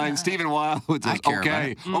 text line, Stephen Wildwood says, I care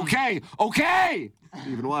okay, about it. okay.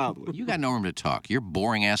 Stephen Wildwood. You got no room to talk. Your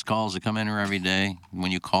boring ass calls that come in here every day.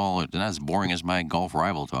 When you call, it's not as boring as my golf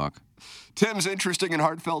rival talk. Tim's interesting and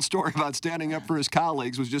heartfelt story about standing up for his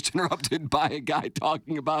colleagues was just interrupted by a guy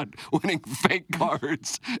talking about winning fake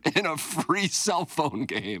cards in a free cell phone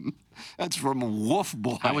game. That's from Wolf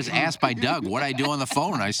Boy. I was asked by Doug what I do on the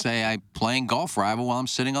phone, and I say I'm playing golf rival while I'm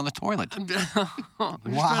sitting on the toilet. I'm just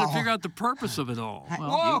trying to figure out the purpose of it all.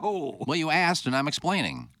 Well, you asked, and I'm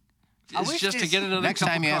explaining. It's just to get another Next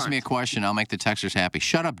couple time you ask me a cards. question, I'll make the texters happy.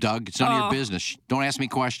 Shut up, Doug. It's none of your business. Don't ask me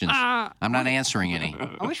questions. I'm not answering any.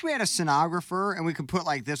 I wish we had a stenographer and we could put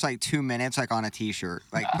like this 2 minutes on a T-shirt,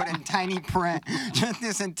 like put in tiny print, just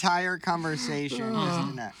this entire conversation just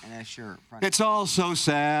in a shirt. It's all so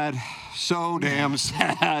sad, so damn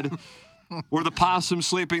sad. Were the possums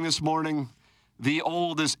sleeping this morning? The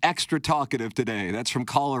old is extra talkative today. That's from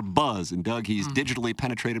caller Buzz. And Doug, he's digitally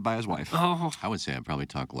penetrated by his wife. Oh. I would say I probably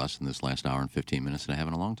talked less in this last hour and 15 minutes than I have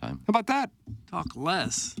in a long time. How about that? Talk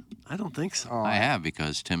less. I don't think so. I have,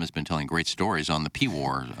 because Tim has been telling great stories on the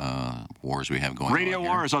P-War wars we have going Radio on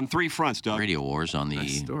here. Wars on 3 fronts, Doug. Radio wars on the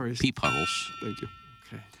pea puddles. Thank you.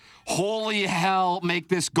 Holy hell, make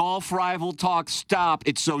this golf rival talk stop.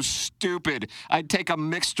 It's so stupid. I'd take a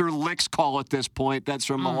Mixter Licks call at this point. That's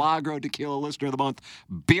from Milagro Tequila Listener of the Month.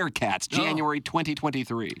 Beer Cats, January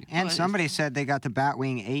 2023. And somebody said they got the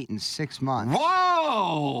Batwing 8 in 6 months.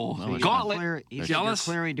 Whoa! So Gauntlet. you're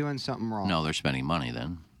clearly doing something wrong. No, they're spending money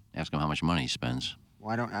then. Ask him how much money he spends.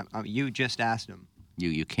 Why don't you just asked him?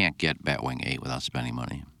 You can't get Batwing 8 without spending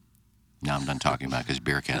money. Now I'm done talking about it because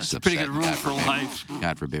Beer Cat's That's a upset. pretty good rule God for forbid- life.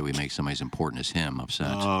 God forbid we make somebody as important as him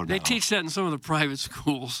upset. Oh, They teach that in some of the private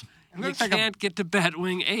schools. You looks like a- can't get to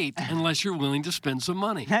Batwing 8 unless you're willing to spend some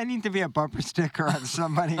money. That needs to be a bumper sticker on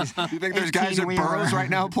somebody's. You think there's guys at 18-wheeler. Burroughs right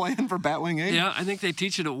now playing for Batwing 8? Yeah, I think they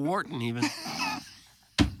teach it at Wharton even.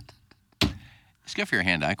 It's good for your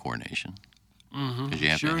hand-eye coordination. Because you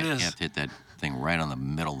have, Sure it you is. have to hit that thing right on the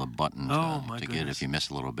middle of the button Oh, my to get. goodness. If you miss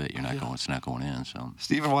a little bit, you're not going. It's not going in. So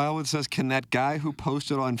Stephen Wildwood says, can that guy who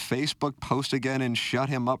posted on Facebook post again and shut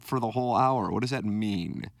him up for the whole hour? What does that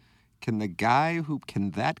mean? Can that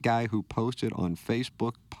guy who posted on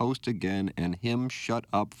Facebook post again and him shut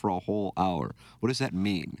up for a whole hour? What does that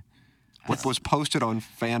mean? What was posted on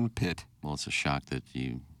FanPit? well, it's a shock that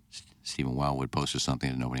Stephen Wildwood posted something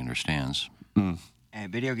that nobody understands. Hey,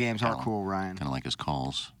 video games are cool, Ryan. Kind of like his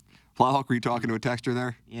calls. Plowhawk, were you talking to a texter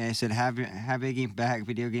there? Yeah, he said, have Iggy back.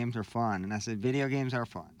 Video games are fun. And I said, video games are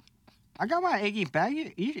fun. I got my Iggy back.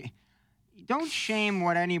 You don't shame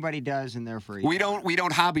what anybody does in their free time. We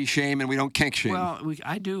don't hobby shame and we don't kink shame. Well,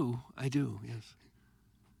 I do, yes.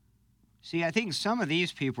 See, I think some of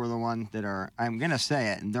these people are the ones that are, I'm going to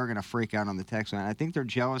say it, and they're going to freak out on the text line. I think they're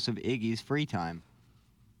jealous of Iggy's free time.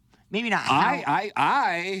 Maybe not.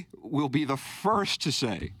 I will be the first to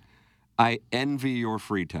say I envy your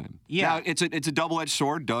free time. Yeah. Now, it's a double-edged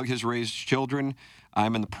sword. Doug has raised children.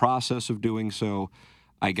 I'm in the process of doing so.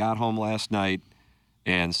 I got home last night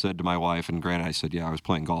and said to my wife, and granted, I said, yeah, I was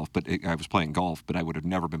playing golf, but I would have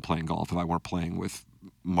never been playing golf if I weren't playing with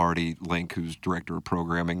Marty Link, who's director of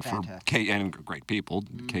programming for and great people,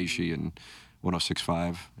 Casey and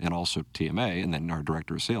 106.5, and also TMA, and then our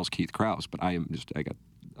director of sales, Keith Krause. But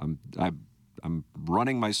I'm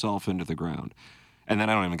running myself into the ground. And then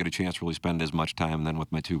I don't even get a chance to really spend as much time then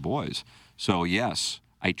with my two boys. So, yes,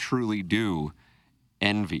 I truly do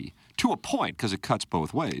envy, to a point, because it cuts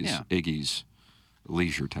both ways, Iggy's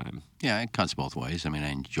leisure time. Yeah, it cuts both ways. I mean, I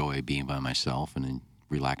enjoy being by myself and then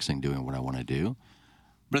relaxing, doing what I want to do.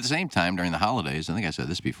 But at the same time, during the holidays, I think I said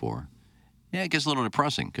this before, it gets a little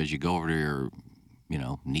depressing because you go over to your,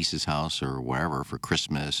 niece's house or wherever for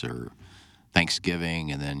Christmas or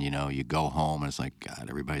Thanksgiving, and then, you go home, and it's like, God,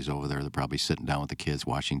 everybody's over there. They're probably sitting down with the kids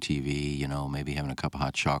watching TV, maybe having a cup of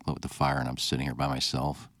hot chocolate with the fire, and I'm sitting here by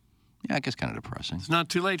myself. Yeah, it gets kind of depressing. It's not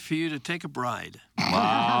too late for you to take a bride.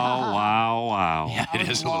 Wow. Yeah, it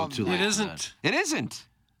is a little too late. It isn't. It isn't.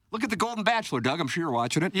 Look at The Golden Bachelor, Doug. I'm sure you're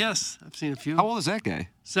watching it. Yes, I've seen a few. How old is that guy?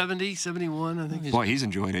 70, 71, I think. Boy, he's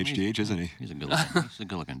enjoying HGH, isn't he? He's a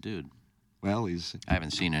good-looking dude. Well, I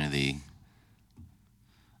haven't seen any of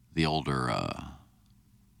the older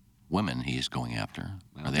women he's going after.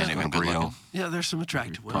 Are they any even good looking? Yeah, there's some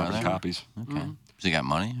attractive women. Carbon copies. Okay. Has he got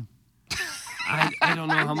money? I don't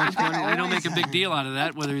know how much money. They don't make a big deal out of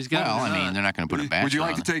that, whether he's got it or not. I mean, they're not going to put a bachelor Would you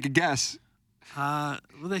like on to take a guess? Well,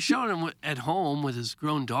 they showed him at home with his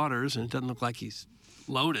grown daughters, and it doesn't look like he's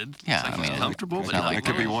loaded. Yeah, it's like he's comfortable. But not It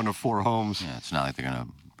could be one of 4 homes. Yeah, it's not like they're going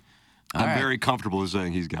to... I'm very comfortable with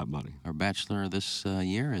saying he's got money. Our bachelor this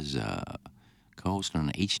year is co-host on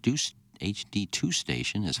an HD2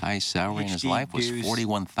 station. His highest salary in his life was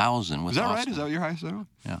 $41,000 with Is that Austin. right? Is that your highest salary?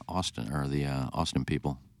 Yeah, Austin, or the Austin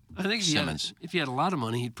people. I think Simmons. if he had a lot of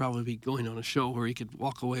money, he'd probably be going on a show where he could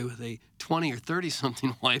walk away with a 20 or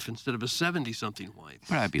 30-something wife instead of a 70-something wife.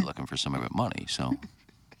 But I'd be looking for somebody with money, so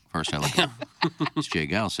first I look at, as Jay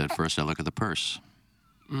Gal said, first I look at the purse.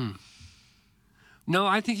 No,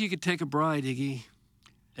 I think you could take a bride, Iggy,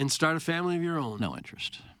 and start a family of your own. No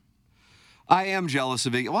interest. I am jealous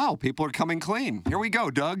of it. Wow, people are coming clean. Here we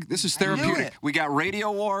go, Doug. This is therapeutic. We got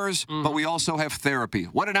radio wars, but we also have therapy.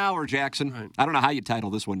 What an hour, Jackson. Right. I don't know how you title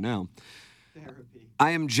this one now. Therapy. I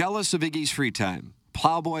am jealous of Iggy's free time.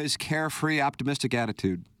 Plowboy's carefree, optimistic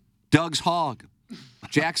attitude. Doug's hog.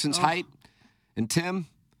 Jackson's height. And Tim,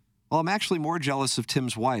 well, I'm actually more jealous of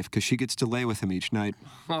Tim's wife because she gets to lay with him each night.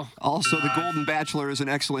 Also, The Golden Bachelor is an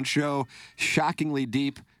excellent show. Shockingly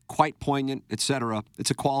deep. Quite poignant, etc.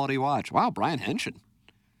 It's a quality watch. Wow, Brian Henson.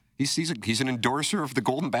 He's an endorser of The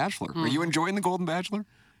Golden Bachelor. Are you enjoying The Golden Bachelor?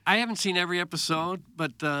 I haven't seen every episode,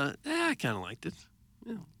 but I kind of liked it.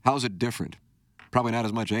 Yeah. How's it different? Probably not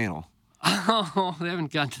as much anal. Oh, they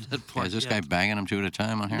haven't gotten to that point. Is this guy banging them 2 at a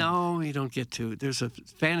time on here? No, you don't get to. There's a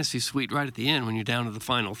fantasy suite right at the end when you're down to the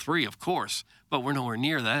final 3, of course, but we're nowhere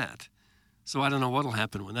near that. So I don't know what'll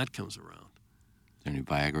happen when that comes around. Is there any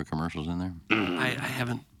Viagra commercials in there? I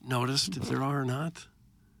haven't noticed if there are or not.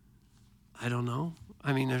 I don't know.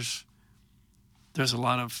 I mean, there's a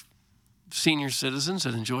lot of senior citizens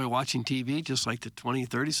that enjoy watching TV, just like the 20,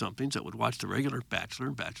 30-somethings that would watch the regular Bachelor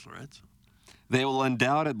and Bachelorettes. They will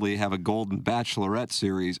undoubtedly have a Golden Bachelorette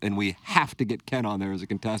series, and we have to get Ken on there as a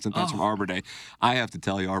contestant. That's from Arbor Day. I have to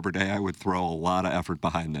tell you, Arbor Day, I would throw a lot of effort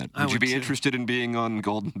behind that. Would you be interested in being on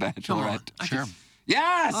Golden Bachelorette? Sure.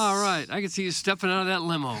 Yes! All right. I could see you stepping out of that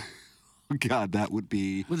limo. God, that would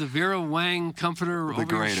be... With a Vera Wang comforter over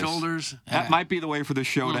your shoulders. That might be the way for the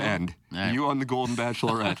show to end. You on the Golden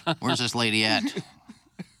Bachelorette. Where's this lady at?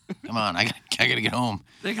 Come on, I gotta get home.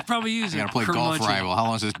 They could probably use it. I gotta play golf rival. How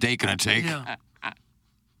long is this date gonna take? Yeah.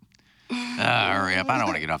 Hurry up. I don't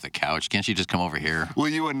want to get off the couch. Can't you just come over here? Will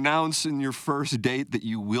you announce in your first date that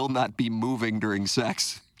you will not be moving during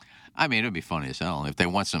sex? I mean, it would be funny as hell. If they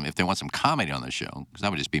want some comedy on the show, because I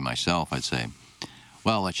would just be myself, I'd say,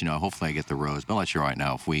 well, I'll let you know. Hopefully I get the rose. But I'll let you know right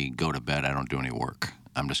now, if we go to bed, I don't do any work.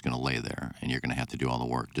 I'm just going to lay there, and you're going to have to do all the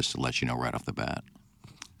work just to let you know right off the bat.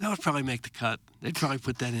 That would probably make the cut. They'd probably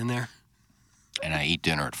put that in there. And I eat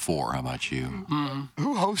dinner at 4. How about you? Mm-hmm.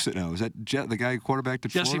 Who hosts it now? Is that the guy who quarterbacked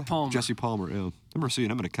at Jesse Florida? Palmer. Jesse Palmer, yeah. I remember seeing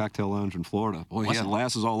him at a cocktail lounge in Florida. Boy, he had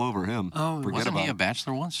lasses all over him. Oh, wasn't he a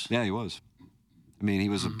bachelor once? Yeah, he was. I mean, he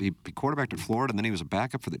was he quarterbacked at Florida, and then he was a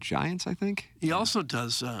backup for the Giants, I think. He also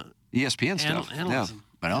does ESPN stuff. Analyzm. Yeah.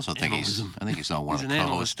 But I also think he's one of the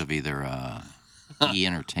co-hosts of either E!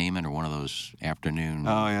 Entertainment or one of those afternoon.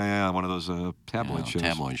 Oh yeah, one of those tabloid shows.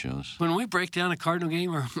 Tabloid shows. When we break down a Cardinal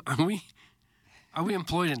game, are we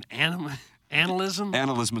employed in analysm?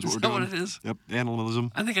 Analysm is what we're doing. What it is? Yep,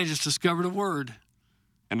 analysm. I think I just discovered a word.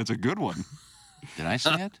 And it's a good one. Did I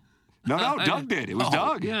say it? No, Doug did. It was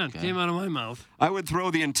Doug. Yeah, it came out of my mouth. I would throw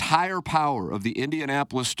the entire power of the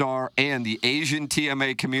Indianapolis Star and the Asian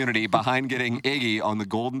TMA community behind getting Iggy on the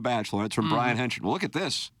Golden Bachelor. That's from Brian Henson. Well, look at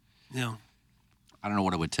this. Yeah. I don't know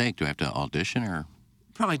what it would take. Do I have to audition or?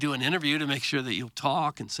 Probably do an interview to make sure that you'll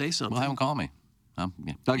talk and say something. Well, have him call me.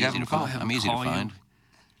 Doug, easy to find. I'm easy to find.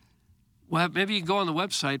 Well, maybe you can go on the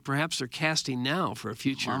website. Perhaps they're casting now for a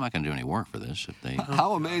future. Well, I'm not going to do any work for this. If they...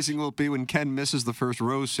 How amazing will it be when Ken misses the first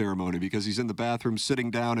rose ceremony because he's in the bathroom sitting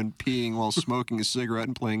down and peeing while smoking a cigarette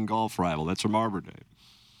and playing golf rival? That's from Arbor Day.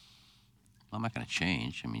 Well, I'm not going to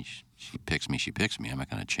change. I mean, she picks me, she picks me. I'm not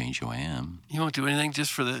going to change who I am. You won't do anything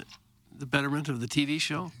just for the the betterment of the TV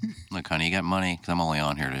show? Look, honey, you got money? Because I'm only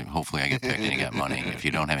on here to hopefully I get picked and you got money. If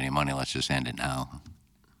you don't have any money, let's just end it now.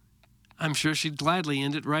 I'm sure she'd gladly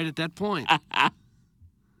end it right at that point.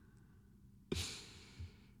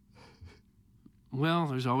 Well,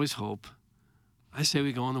 there's always hope. I say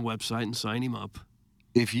we go on the website and sign him up.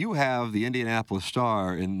 If you have the Indianapolis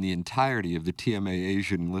Star and the entirety of the TMA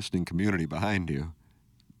Asian listening community behind you,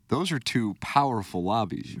 those are two powerful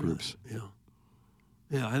lobby groups. Yeah.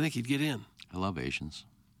 Yeah, I think he'd get in. I love Asians.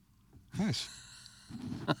 Nice.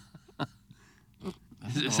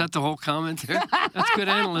 Is that the whole comment there? That's good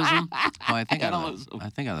analysis. Well, I think out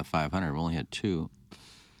of the 500, we only had 2.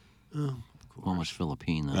 Oh, one was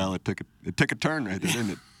Philippine, though. Well, it took a turn right there, didn't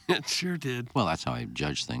it? It sure did. Well, that's how I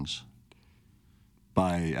judge things.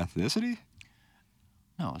 By ethnicity?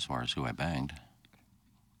 No, as far as who I banged.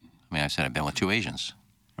 I mean, I said I've been with 2 Asians.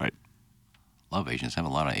 Right. Love Asians. I have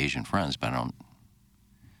a lot of Asian friends, but I've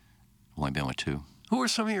only been with 2. Who are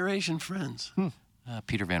some of your Asian friends?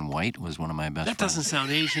 Peter Van White was one of my best friends. That doesn't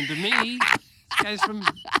sound Asian to me.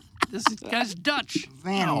 This guy's Dutch.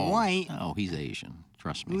 Van White? No, he's Asian.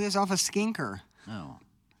 Trust me. He lives off a Skinker. No.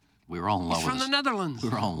 We were all in love He's with from the Netherlands. We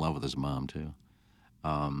were all in love with his mom, too.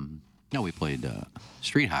 No, we played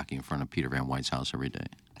street hockey in front of Peter Van White's house every day.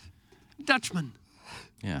 Dutchman.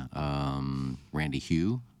 Yeah. Randy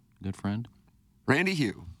Hugh, good friend. Randy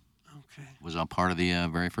Hugh. Okay. Was a part of the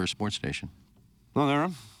very first sports station. Oh, there.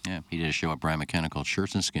 Yeah, he did a show at Brian McKenna called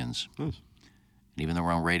Shirts and Skins. Nice. And even though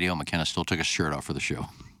we're on radio, McKenna still took his shirt off for the show.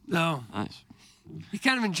 No. Nice. He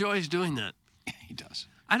kind of enjoys doing that. He does.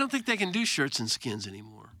 I don't think they can do shirts and skins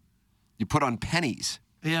anymore. You put on pennies.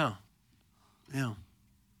 Yeah. Yeah.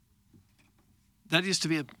 That used to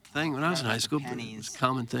be a thing when I was in high school. It was a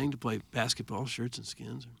common thing to play basketball, shirts and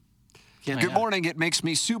skins. Good morning. It makes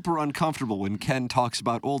me super uncomfortable when Ken talks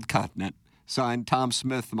about Old Continent. Signed, Tom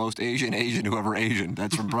Smith, the most Asian who ever Asian.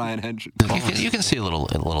 That's from Brian Henshin. You can see a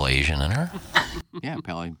little Asian in her. Yeah,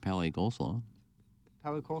 Pally Coleslaw.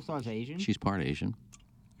 Pally Coleslaw is Asian? She's part Asian.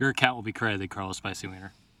 Your account will be credited Carlos Spicy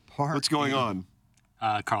Wiener. What's going on?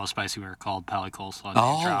 Carlos Spicy Wiener called Pally Coleslaw.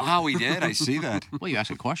 Oh, he did? I see that. Well, you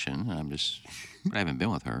asked a question, and but I haven't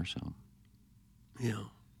been with her, so. Yeah.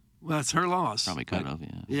 Well, it's her loss. Probably could have,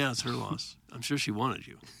 yeah. Yeah, it's her loss. I'm sure she wanted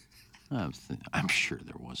you. I'm sure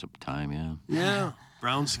there was a time, yeah. Yeah.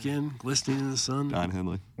 Brown skin, glistening in the sun. Don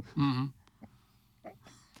Henley. Mm-hmm.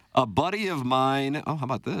 A buddy of mine, how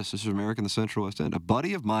about this? This is American the Central West End. A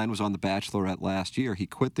buddy of mine was on The Bachelorette last year. He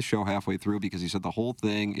quit the show halfway through because he said the whole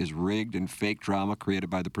thing is rigged and fake drama created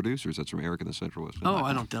by the producers. That's from American the Central West End. Oh,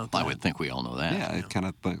 I don't doubt that. I would think we all know that. Yeah, it kind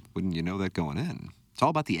of, but wouldn't you know that going in? It's all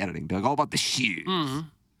about the editing, Doug. All about the shit. Mm-hmm.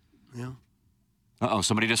 Yeah. Uh-oh,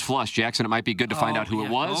 somebody just flushed. Jackson, it might be good to find out who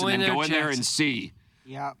it was and then go in there and see.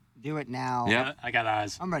 Yep. Do it now. Yep. I got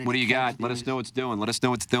eyes. I'm ready. What do you got? Let us know what's doing. Let us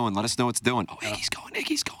know what's doing. Let us know what's doing. Oh, Iggy's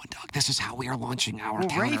going, Doug. This is how we are launching our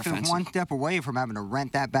Rafe is one step away from having to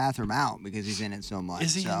rent that bathroom out because he's in it so much.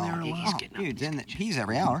 Is he in there a lot? He's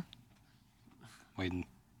every hour. Waiting.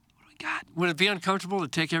 Would it be uncomfortable to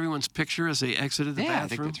take everyone's picture as they exited the bathroom? I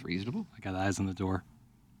think that's reasonable. I got eyes on the door.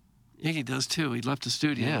 Iggy does too. He left the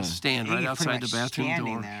studio and stand right outside the bathroom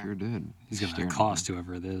door. Sure did. He's going to cost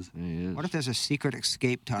whoever it is. He is. What if there's a secret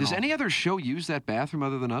escape tunnel? Does any other show use that bathroom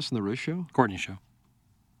other than us in the Riz show? Courtney show.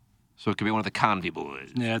 So it could be one of the Convy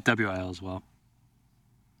boys. Yeah, WIL as well.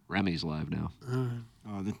 Remy's live now.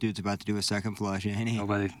 Oh, the dude's about to do a second flush, ain't he?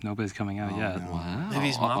 Nobody's coming out yet. No. Wow. Maybe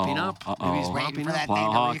he's mopping up. Maybe he's Waiting mopping for up. that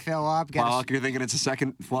thing to refill up. You're thinking it's a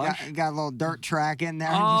second flush? Got a little dirt track in there.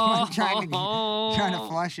 Oh. trying to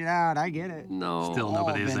flush it out. I get it. No. Still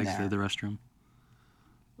nobody has been exited the restroom.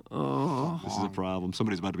 Oh. This is a problem.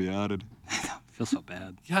 Somebody's about to be outed. I feel so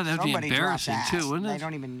bad. God, that'd be Somebody embarrassing dropped too, ass. wouldn't it? They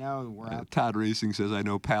don't even know we're up. Todd Racing says, I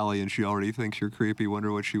know Pally, and she already thinks you're creepy.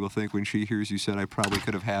 Wonder what she will think when she hears you said I probably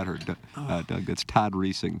could have had her. Doug, that's Todd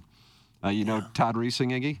Racing. You know Todd Racing,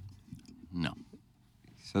 Iggy? No.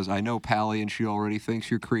 He says, I know Pally, and she already thinks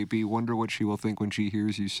you're creepy. Wonder what she will think when she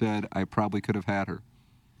hears you said I probably could have had her.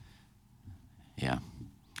 Yeah.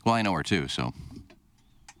 Well, I know her too, so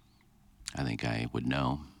I think I would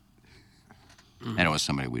know. And it was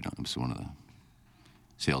somebody we don't. It was one of the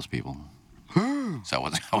salespeople. So I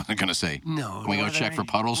wasn't going to say. No. Can we go check for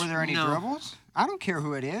puddles? Were there any dribbles? I don't care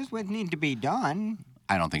who it is. What need to be done?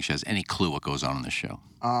 I don't think she has any clue what goes on in the show.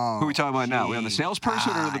 Oh. Who are we talking about now? We on the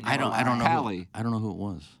salesperson or the I don't know. Pally? I don't know who it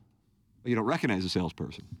was. You don't recognize the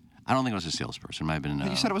salesperson. I don't think it was a salesperson. It might have been.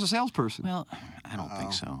 You said it was a salesperson. Well, I don't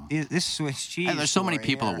think so. This Swiss cheese. And there's so many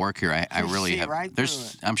people that work here. I really have. Right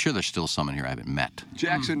I'm sure there's still some in here I haven't met.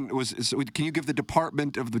 Jackson can you give the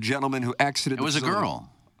department of the gentleman who exited? It was a girl.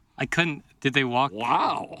 I couldn't. Did they walk?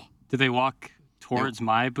 Wow. Did they walk towards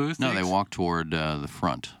my booth? No, they walked toward the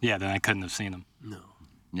front. Yeah, then I couldn't have seen them.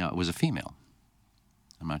 No, it was a female.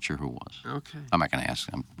 I'm not sure who it was. Okay. I'm not going to ask.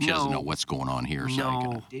 She doesn't know what's going on here.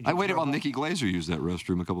 So I waited while Nikki Glazer used that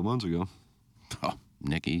restroom a couple months ago. Oh,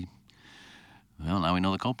 Nikki. Well, now we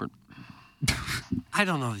know the culprit. I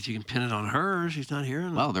don't know that you can pin it on her. She's not here.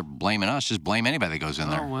 Well, they're blaming us. Just blame anybody that goes in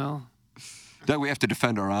there. Oh, well. Doug, we have to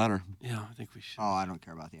defend our honor. Yeah, I think we should. Oh, I don't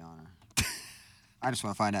care about the honor. I just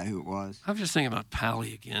want to find out who it was. I was just thinking about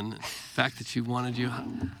Pally again. The fact that she wanted you.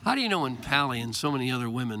 How do you know when Pally and so many other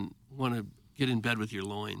women want to get in bed with your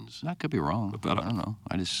loins? That could be wrong. I don't know.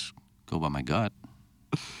 I just go by my gut.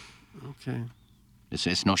 Okay.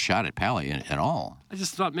 It's no shot at Pally at all. I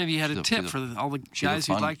just thought maybe you had a tip for all the guys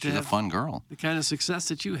who'd like to she's have a fun girl. the kind of success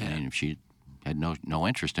that you I had. mean, if she had no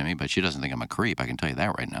interest in me, but she doesn't think I'm a creep. I can tell you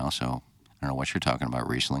that right now. So I don't know what you're talking about,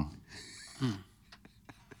 Riesling.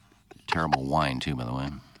 Terrible wine, too, by the way.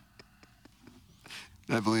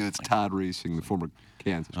 I believe it's Todd Riesling, the former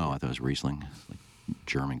Kansas. Oh, I thought it was Riesling. Like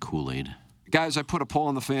German Kool-Aid. Guys, I put a poll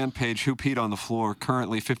on the fan page. Who peed on the floor?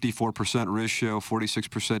 Currently 54% Riz Show,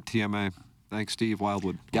 46% TMA. Thanks, Steve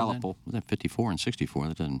Wildwood. Gallup poll. Was that 54 and 64?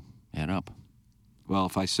 That doesn't add up. Well,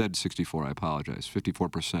 if I said 64, I apologize.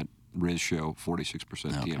 54% Riz Show, 46%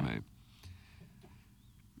 TMA.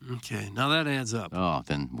 Okay, now that adds up. Oh,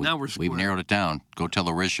 then Now we're we've narrowed it down. Go tell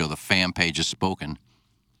the Riz Show the fan page has spoken.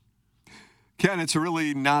 Ken, it's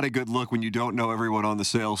really not a good look when you don't know everyone on the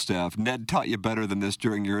sales staff. Ned taught you better than this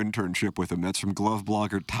during your internship with him. That's from glove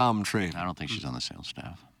blogger Tom Train. I don't think she's on the sales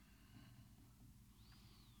staff.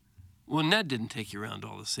 Well, Ned didn't take you around to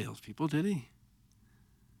all the salespeople, did he?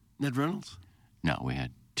 Ned Reynolds? No, we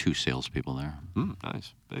had 2 salespeople there.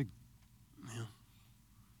 Nice. Big. Yeah.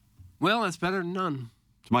 Well, that's better than none.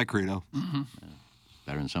 It's my credo. Mm-hmm.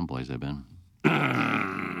 Better than some place I've been.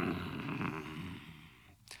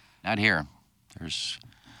 Not here.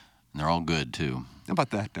 They're all good, too. How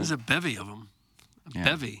about that, Doug? There's a bevy of them.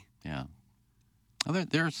 Bevy. Yeah. Well,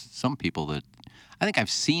 there's some people that... I think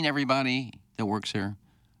I've seen everybody that works here,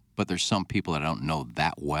 but there's some people that I don't know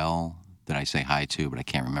that well that I say hi to, but I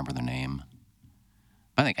can't remember their name.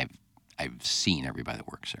 But I think I've seen everybody that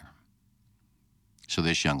works there. So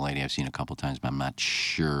this young lady I've seen a couple times, but I'm not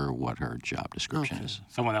sure what her job description is.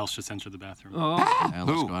 Someone else just entered the bathroom. Yeah,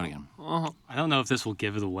 let's go out again. I don't know if this will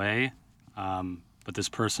give it away, but this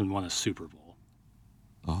person won a Super Bowl.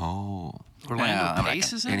 Oh. Orlando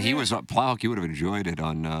Pace is in And he there? was up. Plowk, you would have enjoyed it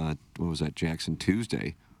on, what was that, Jackson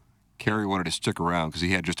Tuesday. Kerry wanted to stick around because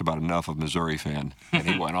he had just about enough of Missouri fan. And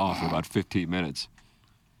he went off in about 15 minutes.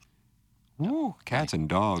 Woo, cats and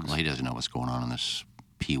dogs. Well, he doesn't know what's going on in this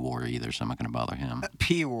P war either, so I'm not going to bother him.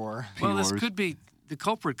 P war. Well, this could be, the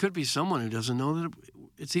culprit could be someone who doesn't know that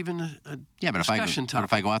it's even a Yeah, but discussion topic.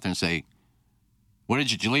 if I go out there and say,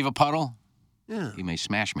 did you leave a puddle? Yeah. He may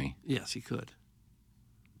smash me. Yes, he could.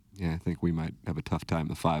 Yeah, I think we might have a tough time,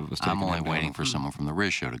 the 5 of us. I'm taking only that down. waiting for someone from the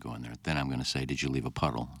Riz Show to go in there. Then I'm going to say, did you leave a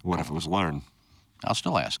puddle? What if it was Learn? I'll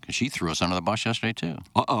still ask. She threw us under the bus yesterday, too.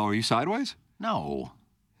 Uh-oh, are you sideways? No.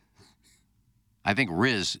 I think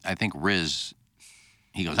Riz,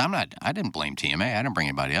 he goes, I didn't blame TMA. I didn't bring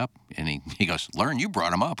anybody up. And he goes, Learn, you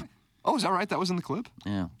brought him up. Oh, is that right? That was in the clip?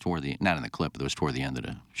 Yeah, not in the clip, but it was toward the end of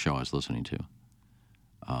the show I was listening to.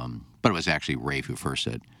 But it was actually Rafe who first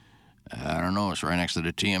said, I don't know, it's right next to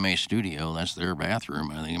the TMA studio. That's their bathroom.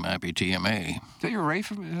 I think it might be TMA. Is that your Rafe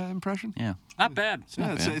impression? Yeah. Not bad.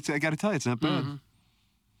 It's I got to tell you, it's not bad.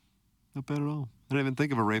 Not bad at all. I didn't even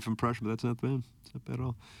think of a Rafe impression, but that's not bad. It's not bad at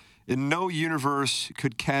all. In no universe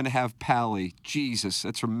could Ken have Pally. Jesus,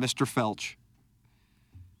 that's from Mr. Felch.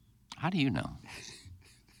 How do you know?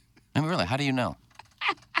 I mean, really, how do you know?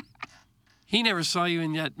 He never saw you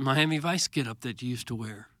in that Miami Vice get-up that you used to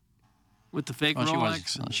wear. With the fake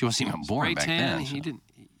Rolex. She wasn't even born back then.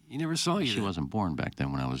 He never saw you. She wasn't born back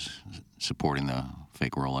then when I was supporting the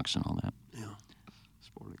fake Rolex and all that. Yeah.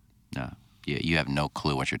 Sporting. No. You have no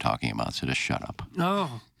clue what you're talking about, so just shut up.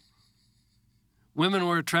 Oh. Women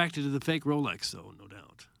were attracted to the fake Rolex, though, no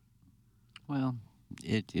doubt. Well,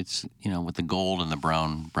 it's with the gold and the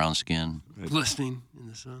brown skin. Glistening in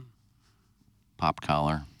the sun. Pop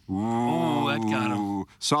collar. Oh, that got him.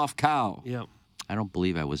 Soft cow. Yep. I don't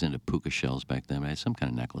believe I was into puka shells back then, but I had some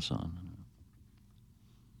kind of necklace on.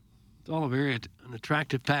 It's all an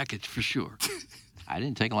attractive package, for sure. I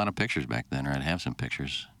didn't take a lot of pictures back then, or I'd have some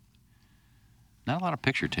pictures. Not a lot of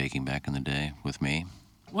picture taking back in the day with me.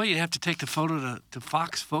 Well, you'd have to take the photo to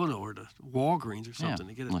Fox Photo or to Walgreens or something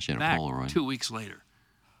to get unless it you had back a Polaroid. 2 weeks later.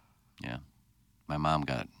 Yeah. My mom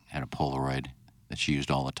had a Polaroid that she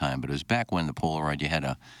used all the time, but it was back when the Polaroid, you had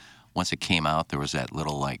to once it came out, there was that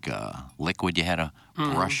little like liquid you had to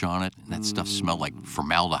brush on it, and that stuff smelled like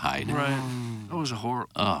formaldehyde. Right. That was a horror.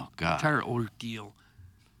 Oh God. Entire ordeal.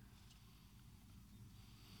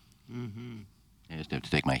 I just have to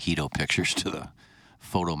take my Hito pictures to the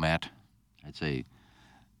photo mat. I'd say,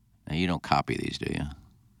 now, you don't copy these, do you?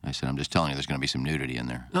 I said, I'm just telling you there's going to be some nudity in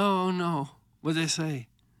there. Oh, no. What'd they say?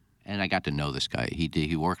 And I got to know this guy.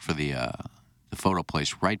 He worked for the photo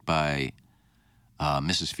place right by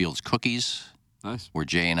Mrs. Field's Cookies, nice. Where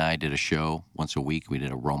Jay and I did a show once a week. We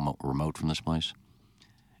did a remote from this place.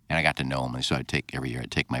 And I got to know him, and so every year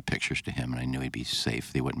I'd take my pictures to him, and I knew he'd be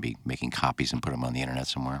safe. They wouldn't be making copies and put them on the internet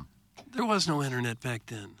somewhere. There was no internet back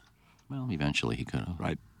then. Well, eventually he could have.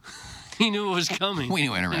 Right. He knew it was coming. We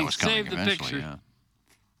knew internet and was coming saved the eventually, picture. yeah.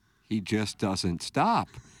 He just doesn't stop.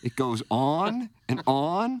 It goes on and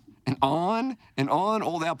on and on and on.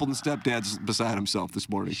 Old Appleton stepdad's beside himself this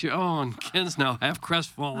morning. Oh, and Ken's now half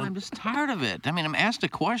crestfallen. I'm just tired of it. I mean, I'm asked a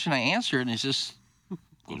question, I answer it, and it just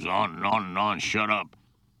goes on and on and on. Shut up.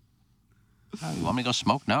 You want me to go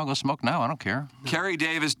smoke now? I'll go smoke now. I don't care. Kerry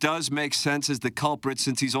Davis does make sense as the culprit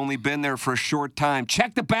since he's only been there for a short time.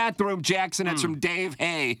 Check the bathroom, Jackson. It's from Dave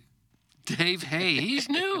Hay. Dave Hay, he's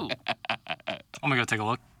new. I'm going to go take a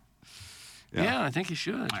look. Yeah, I think you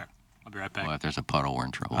should. All right. I'll be right back. Well, if there's a puddle, we're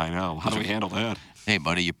in trouble. I know. How do we handle that? Hey,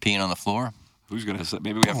 buddy, you peeing on the floor? Who's going to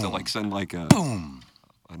maybe we have to like send like a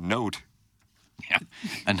note. Yeah.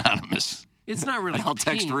 Anonymous. It's not really. And I'll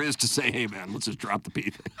text peeing. Riz to say, "Hey, man, let's just drop the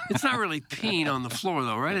pee." It's not really peeing on the floor,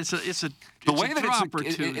 though, right? It's a the way that drop or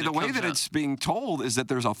two the way that it's being told is that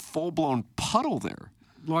there's a full-blown puddle there.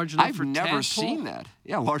 Large enough I've for never tadpole? seen that.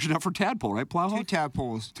 Yeah, large enough for tadpole, right, Plowhawk? 2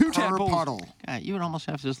 tadpoles. Two per tadpoles. puddle. God, you would almost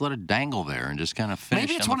have to just let it dangle there and just kind of finish.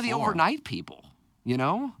 Maybe it's on one of the floor. overnight people. You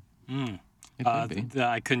know? It could be.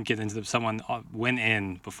 I couldn't get into someone went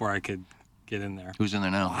in before I could get in there. Who's in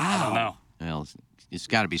there now? I don't know. Well, it's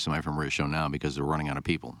got to be somebody from Riz Show now because they're running out of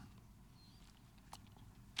people.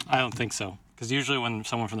 I don't think so. Because usually when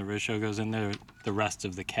someone from the Riz Show goes in there, the rest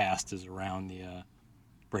of the cast is around the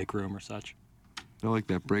break room or such. I like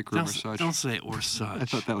that break room or such. Don't say or such. I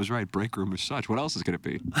thought that was right. Break room or such. What else is going to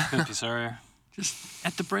be? Could be sorry. Just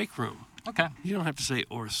at the break room. Okay. You don't have to say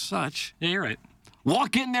or such. Yeah, you're right.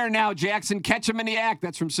 Walk in there now, Jackson. Catch him in the act.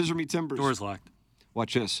 That's from Scissor Me Timbers. Door's locked.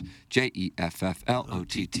 Watch this.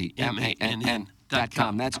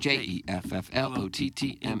 JEFFLOTTMANN.com. That's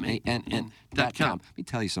JEFFLOTTMANN.com. Let me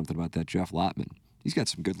tell you something about that Jeff Lotman. He's got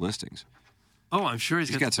some good listings. Oh, I'm sure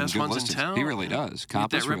he's got the some best good ones listings. in town. He really does. Get that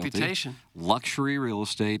Compass Realty, reputation. luxury real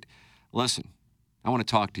estate. Listen, I want to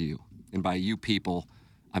talk to you. And by you people,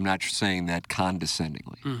 I'm not saying that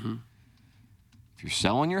condescendingly. Mm-hmm. If you're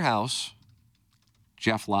selling your house,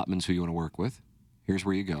 Jeff Lotman's who you want to work with. Here's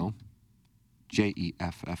where you go.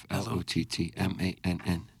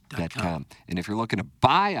 JEFFLOTTMANN.com. And if you're looking to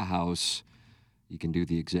buy a house, you can do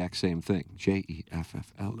the exact same thing.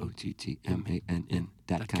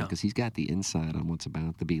 JEFFLOTTMANN.com. Because he's got the inside on what's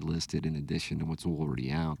about to be listed in addition to what's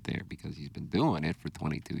already out there because he's been doing it for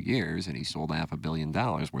 22 years and he sold $500 million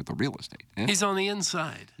worth of real estate. Yeah? He's on the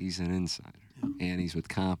inside. He's an insider. And he's with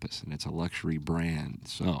Compass, and it's a luxury brand.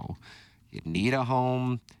 So you need a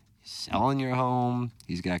home, you're selling your home.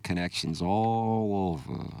 He's got connections all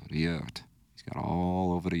over the earth. He's got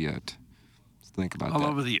all over the earth. Let's think about that. All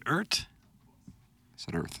over the earth? I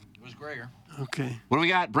said earth. It was Gregor. Okay. What do we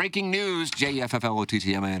got? Breaking news,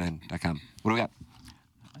 JEFFLOTTMANN.com. What do we got?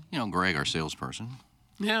 You know Greg, our salesperson.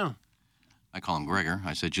 Yeah. I call him Gregor.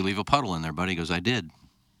 I said, "You leave a puddle in there, buddy." He goes, "I did."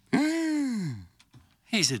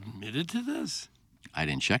 He's admitted to this? I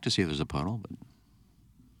didn't check to see if there's a puddle, but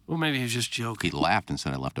Well, maybe he was just joking. he laughed and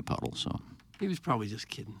said I left a puddle, so. He was probably just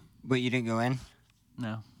kidding. But you didn't go in?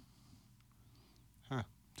 No. Huh.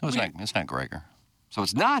 So it's not Gregor. So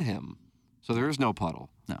it's not him. So there is no puddle.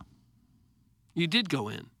 No. You did go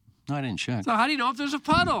in. No, I didn't check. So how do you know if there's a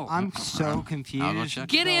puddle? I'm so confused. I'll go check.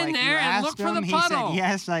 Get in you there and asked look for the him, puddle. He said,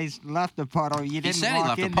 yes, I left the puddle. You didn't said he walk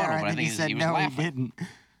left a in puddle, there, but I and then think he said, he was no, laughing. he didn't.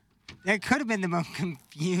 That could have been the most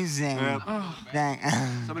confusing thing.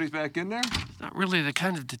 Somebody's back in there? Not really the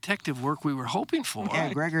kind of detective work we were hoping for.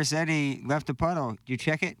 Yeah, Gregor said he left the puddle. Did you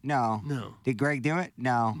check it? No. No. Did Greg do it?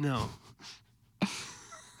 No. No.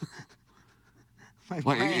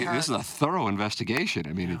 Well, this is a thorough investigation.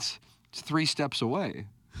 I mean, it's 3 steps away.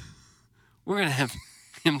 We're going to have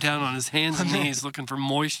him down on his hands and knees looking for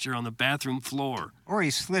moisture on the bathroom floor. Or he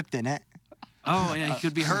slipped in it. Oh, yeah, he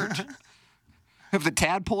could be hurt. Have the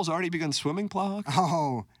tadpoles already begun swimming, Plowhawk?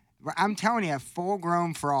 Oh, I'm telling you,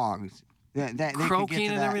 full-grown frogs. They could get Croaking to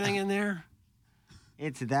and that. everything in there?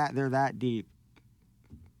 They're that deep.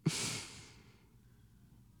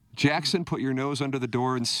 Jackson, put your nose under the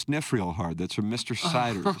door and sniff real hard. That's from Mr.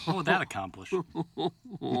 Siders. What would that accomplish?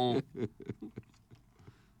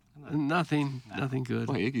 Nothing good.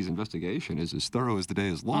 Boy, Iggy's investigation is as thorough as the day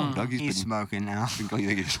is long. Doug, He's smoking now. I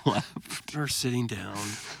think he's left. Or sitting down.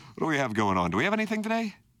 What do we have going on? Do we have anything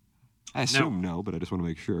today? I assume no, but I just want to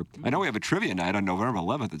make sure. I know we have a trivia night on November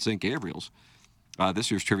 11th at St. Gabriel's.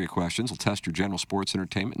 This year's trivia questions will test your general sports,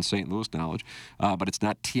 entertainment, and St. Louis knowledge, but it's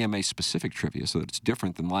not TMA-specific trivia, so it's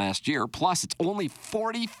different than last year. Plus, it's only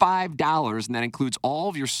 $45, and that includes all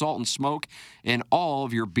of your salt and smoke and all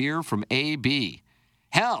of your beer from AB.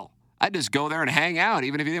 Hell, I'd just go there and hang out,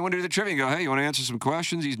 even if you didn't want to do the trivia. And go, hey, you want to answer some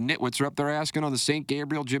questions? These nitwits are up there asking on the St.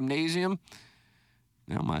 Gabriel Gymnasium.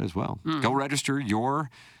 Might as well. Go register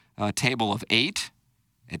your table of 8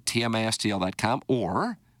 at tmastl.com,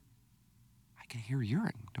 or I can hear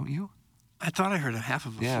urine, don't you? I thought I heard a half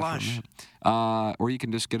of a flush. Or you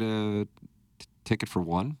can just get a ticket for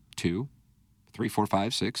 1, 2, 3, 4,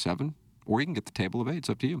 5, 6, 7. Or you can get the table of 8. It's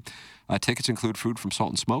up to you. Tickets include food from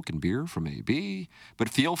Salt and Smoke and beer from AB. But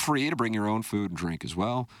feel free to bring your own food and drink as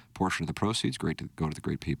well. A portion of the proceeds, great to go to the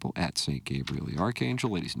great people at St. Gabriel the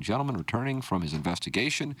Archangel. Ladies and gentlemen, returning from his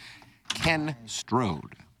investigation, Ken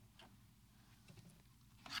Strode.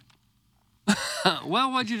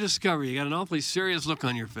 Well, what'd you discover? You got an awfully serious look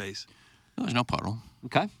on your face. There's no puddle.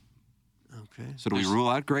 Okay. Okay. So do we rule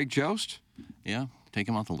out Greg Jost? Yeah, take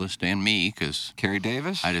him off the list, and me, because Kerry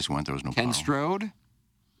Davis? I just went, there was no Ken puddle. Strode?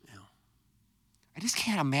 Yeah. I just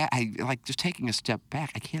can't imagine, just taking a step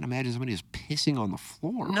back, I can't imagine somebody is pissing on the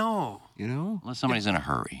floor. No. You know? Unless somebody's in a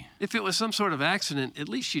hurry. If it was some sort of accident, at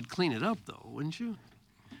least you'd clean it up, though, wouldn't you?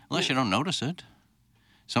 Unless you don't notice it.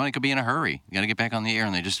 Somebody could be in a hurry. You got to get back on the air,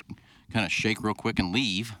 and they just kind of shake real quick and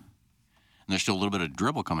leave. And there's still a little bit of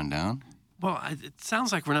dribble coming down. Well, it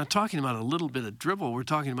sounds like we're not talking about a little bit of dribble. We're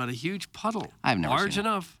talking about a huge puddle. I've never large seen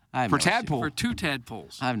enough I've for never seen tadpole. For 2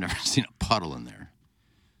 tadpoles. I've never seen a puddle in there.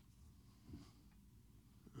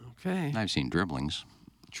 Okay. I've seen dribblings.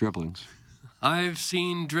 Dribblings. I've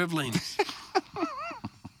seen dribblings.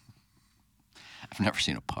 I've never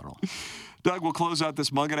seen a puddle. Doug, we'll close out this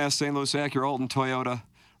Munganess St. Louis Acura Alton Toyota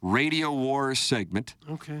Radio Wars segment.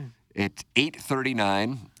 Okay. At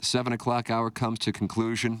 8:39, 7 o'clock hour comes to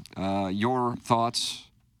conclusion. Your thoughts,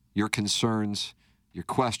 your concerns, your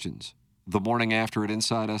questions, the morning after at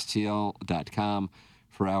InsideSTL.com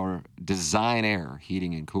for our Design Air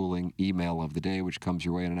heating and cooling email of the day, which comes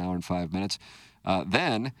your way in an hour and 5 minutes.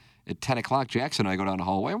 Then at 10 o'clock, Jackson and I go down the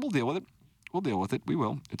hallway, and we'll deal with it. We'll deal with it. We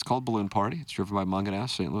will. It's called Balloon Party. It's driven by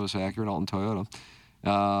Munganess, St. Louis Acura, Alton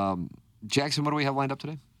Toyota. Jackson, what do we have lined up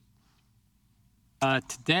today?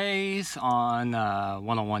 Today's on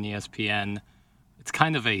 101 ESPN. It's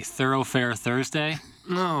kind of a thoroughfare Thursday.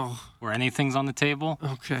 No. Where anything's on the table.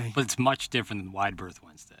 Okay. But it's much different than Wide Berth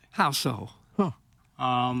Wednesday. How so?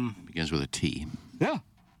 Begins with a T. Yeah.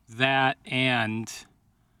 That, and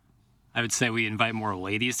I would say we invite more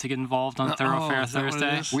ladies to get involved on Thoroughfare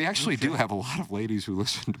Thursday. We actually do have a lot of ladies who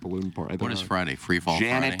listen to Balloon Party. What is Friday? Free Fall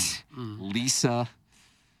Janet, Friday? Lisa.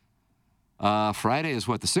 Friday is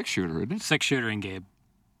what, the 6-shooter, isn't it? 6-shooter and Gabe.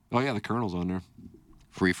 Oh, yeah, the Colonel's on there.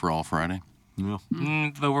 Free for all Friday? Yeah.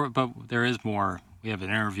 But there is more. We have an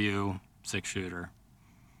interview, 6-shooter.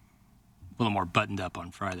 A little more buttoned up on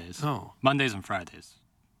Fridays. Oh. Mondays and Fridays.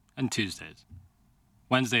 And Tuesdays.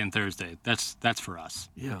 Wednesday and Thursday. That's for us.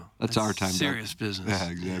 Yeah. That's our time. Serious business. Yeah,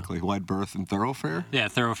 exactly. Yeah. Wide Berth and Thoroughfare? Yeah,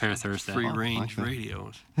 Thoroughfare Thursday. Free range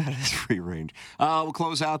radio. That is free range. We'll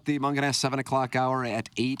close out the Munganess 7 o'clock hour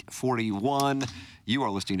at 8:41. You are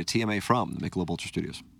listening to TMA from the Michelob Ultra Studios.